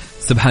جميلين.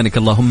 سبحانك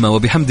اللهم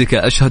وبحمدك،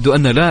 أشهد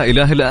أن لا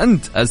إله إلا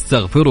أنت،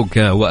 أستغفرك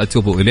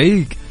وأتوب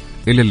إليك.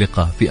 إلى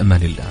اللقاء، في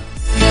أمان الله.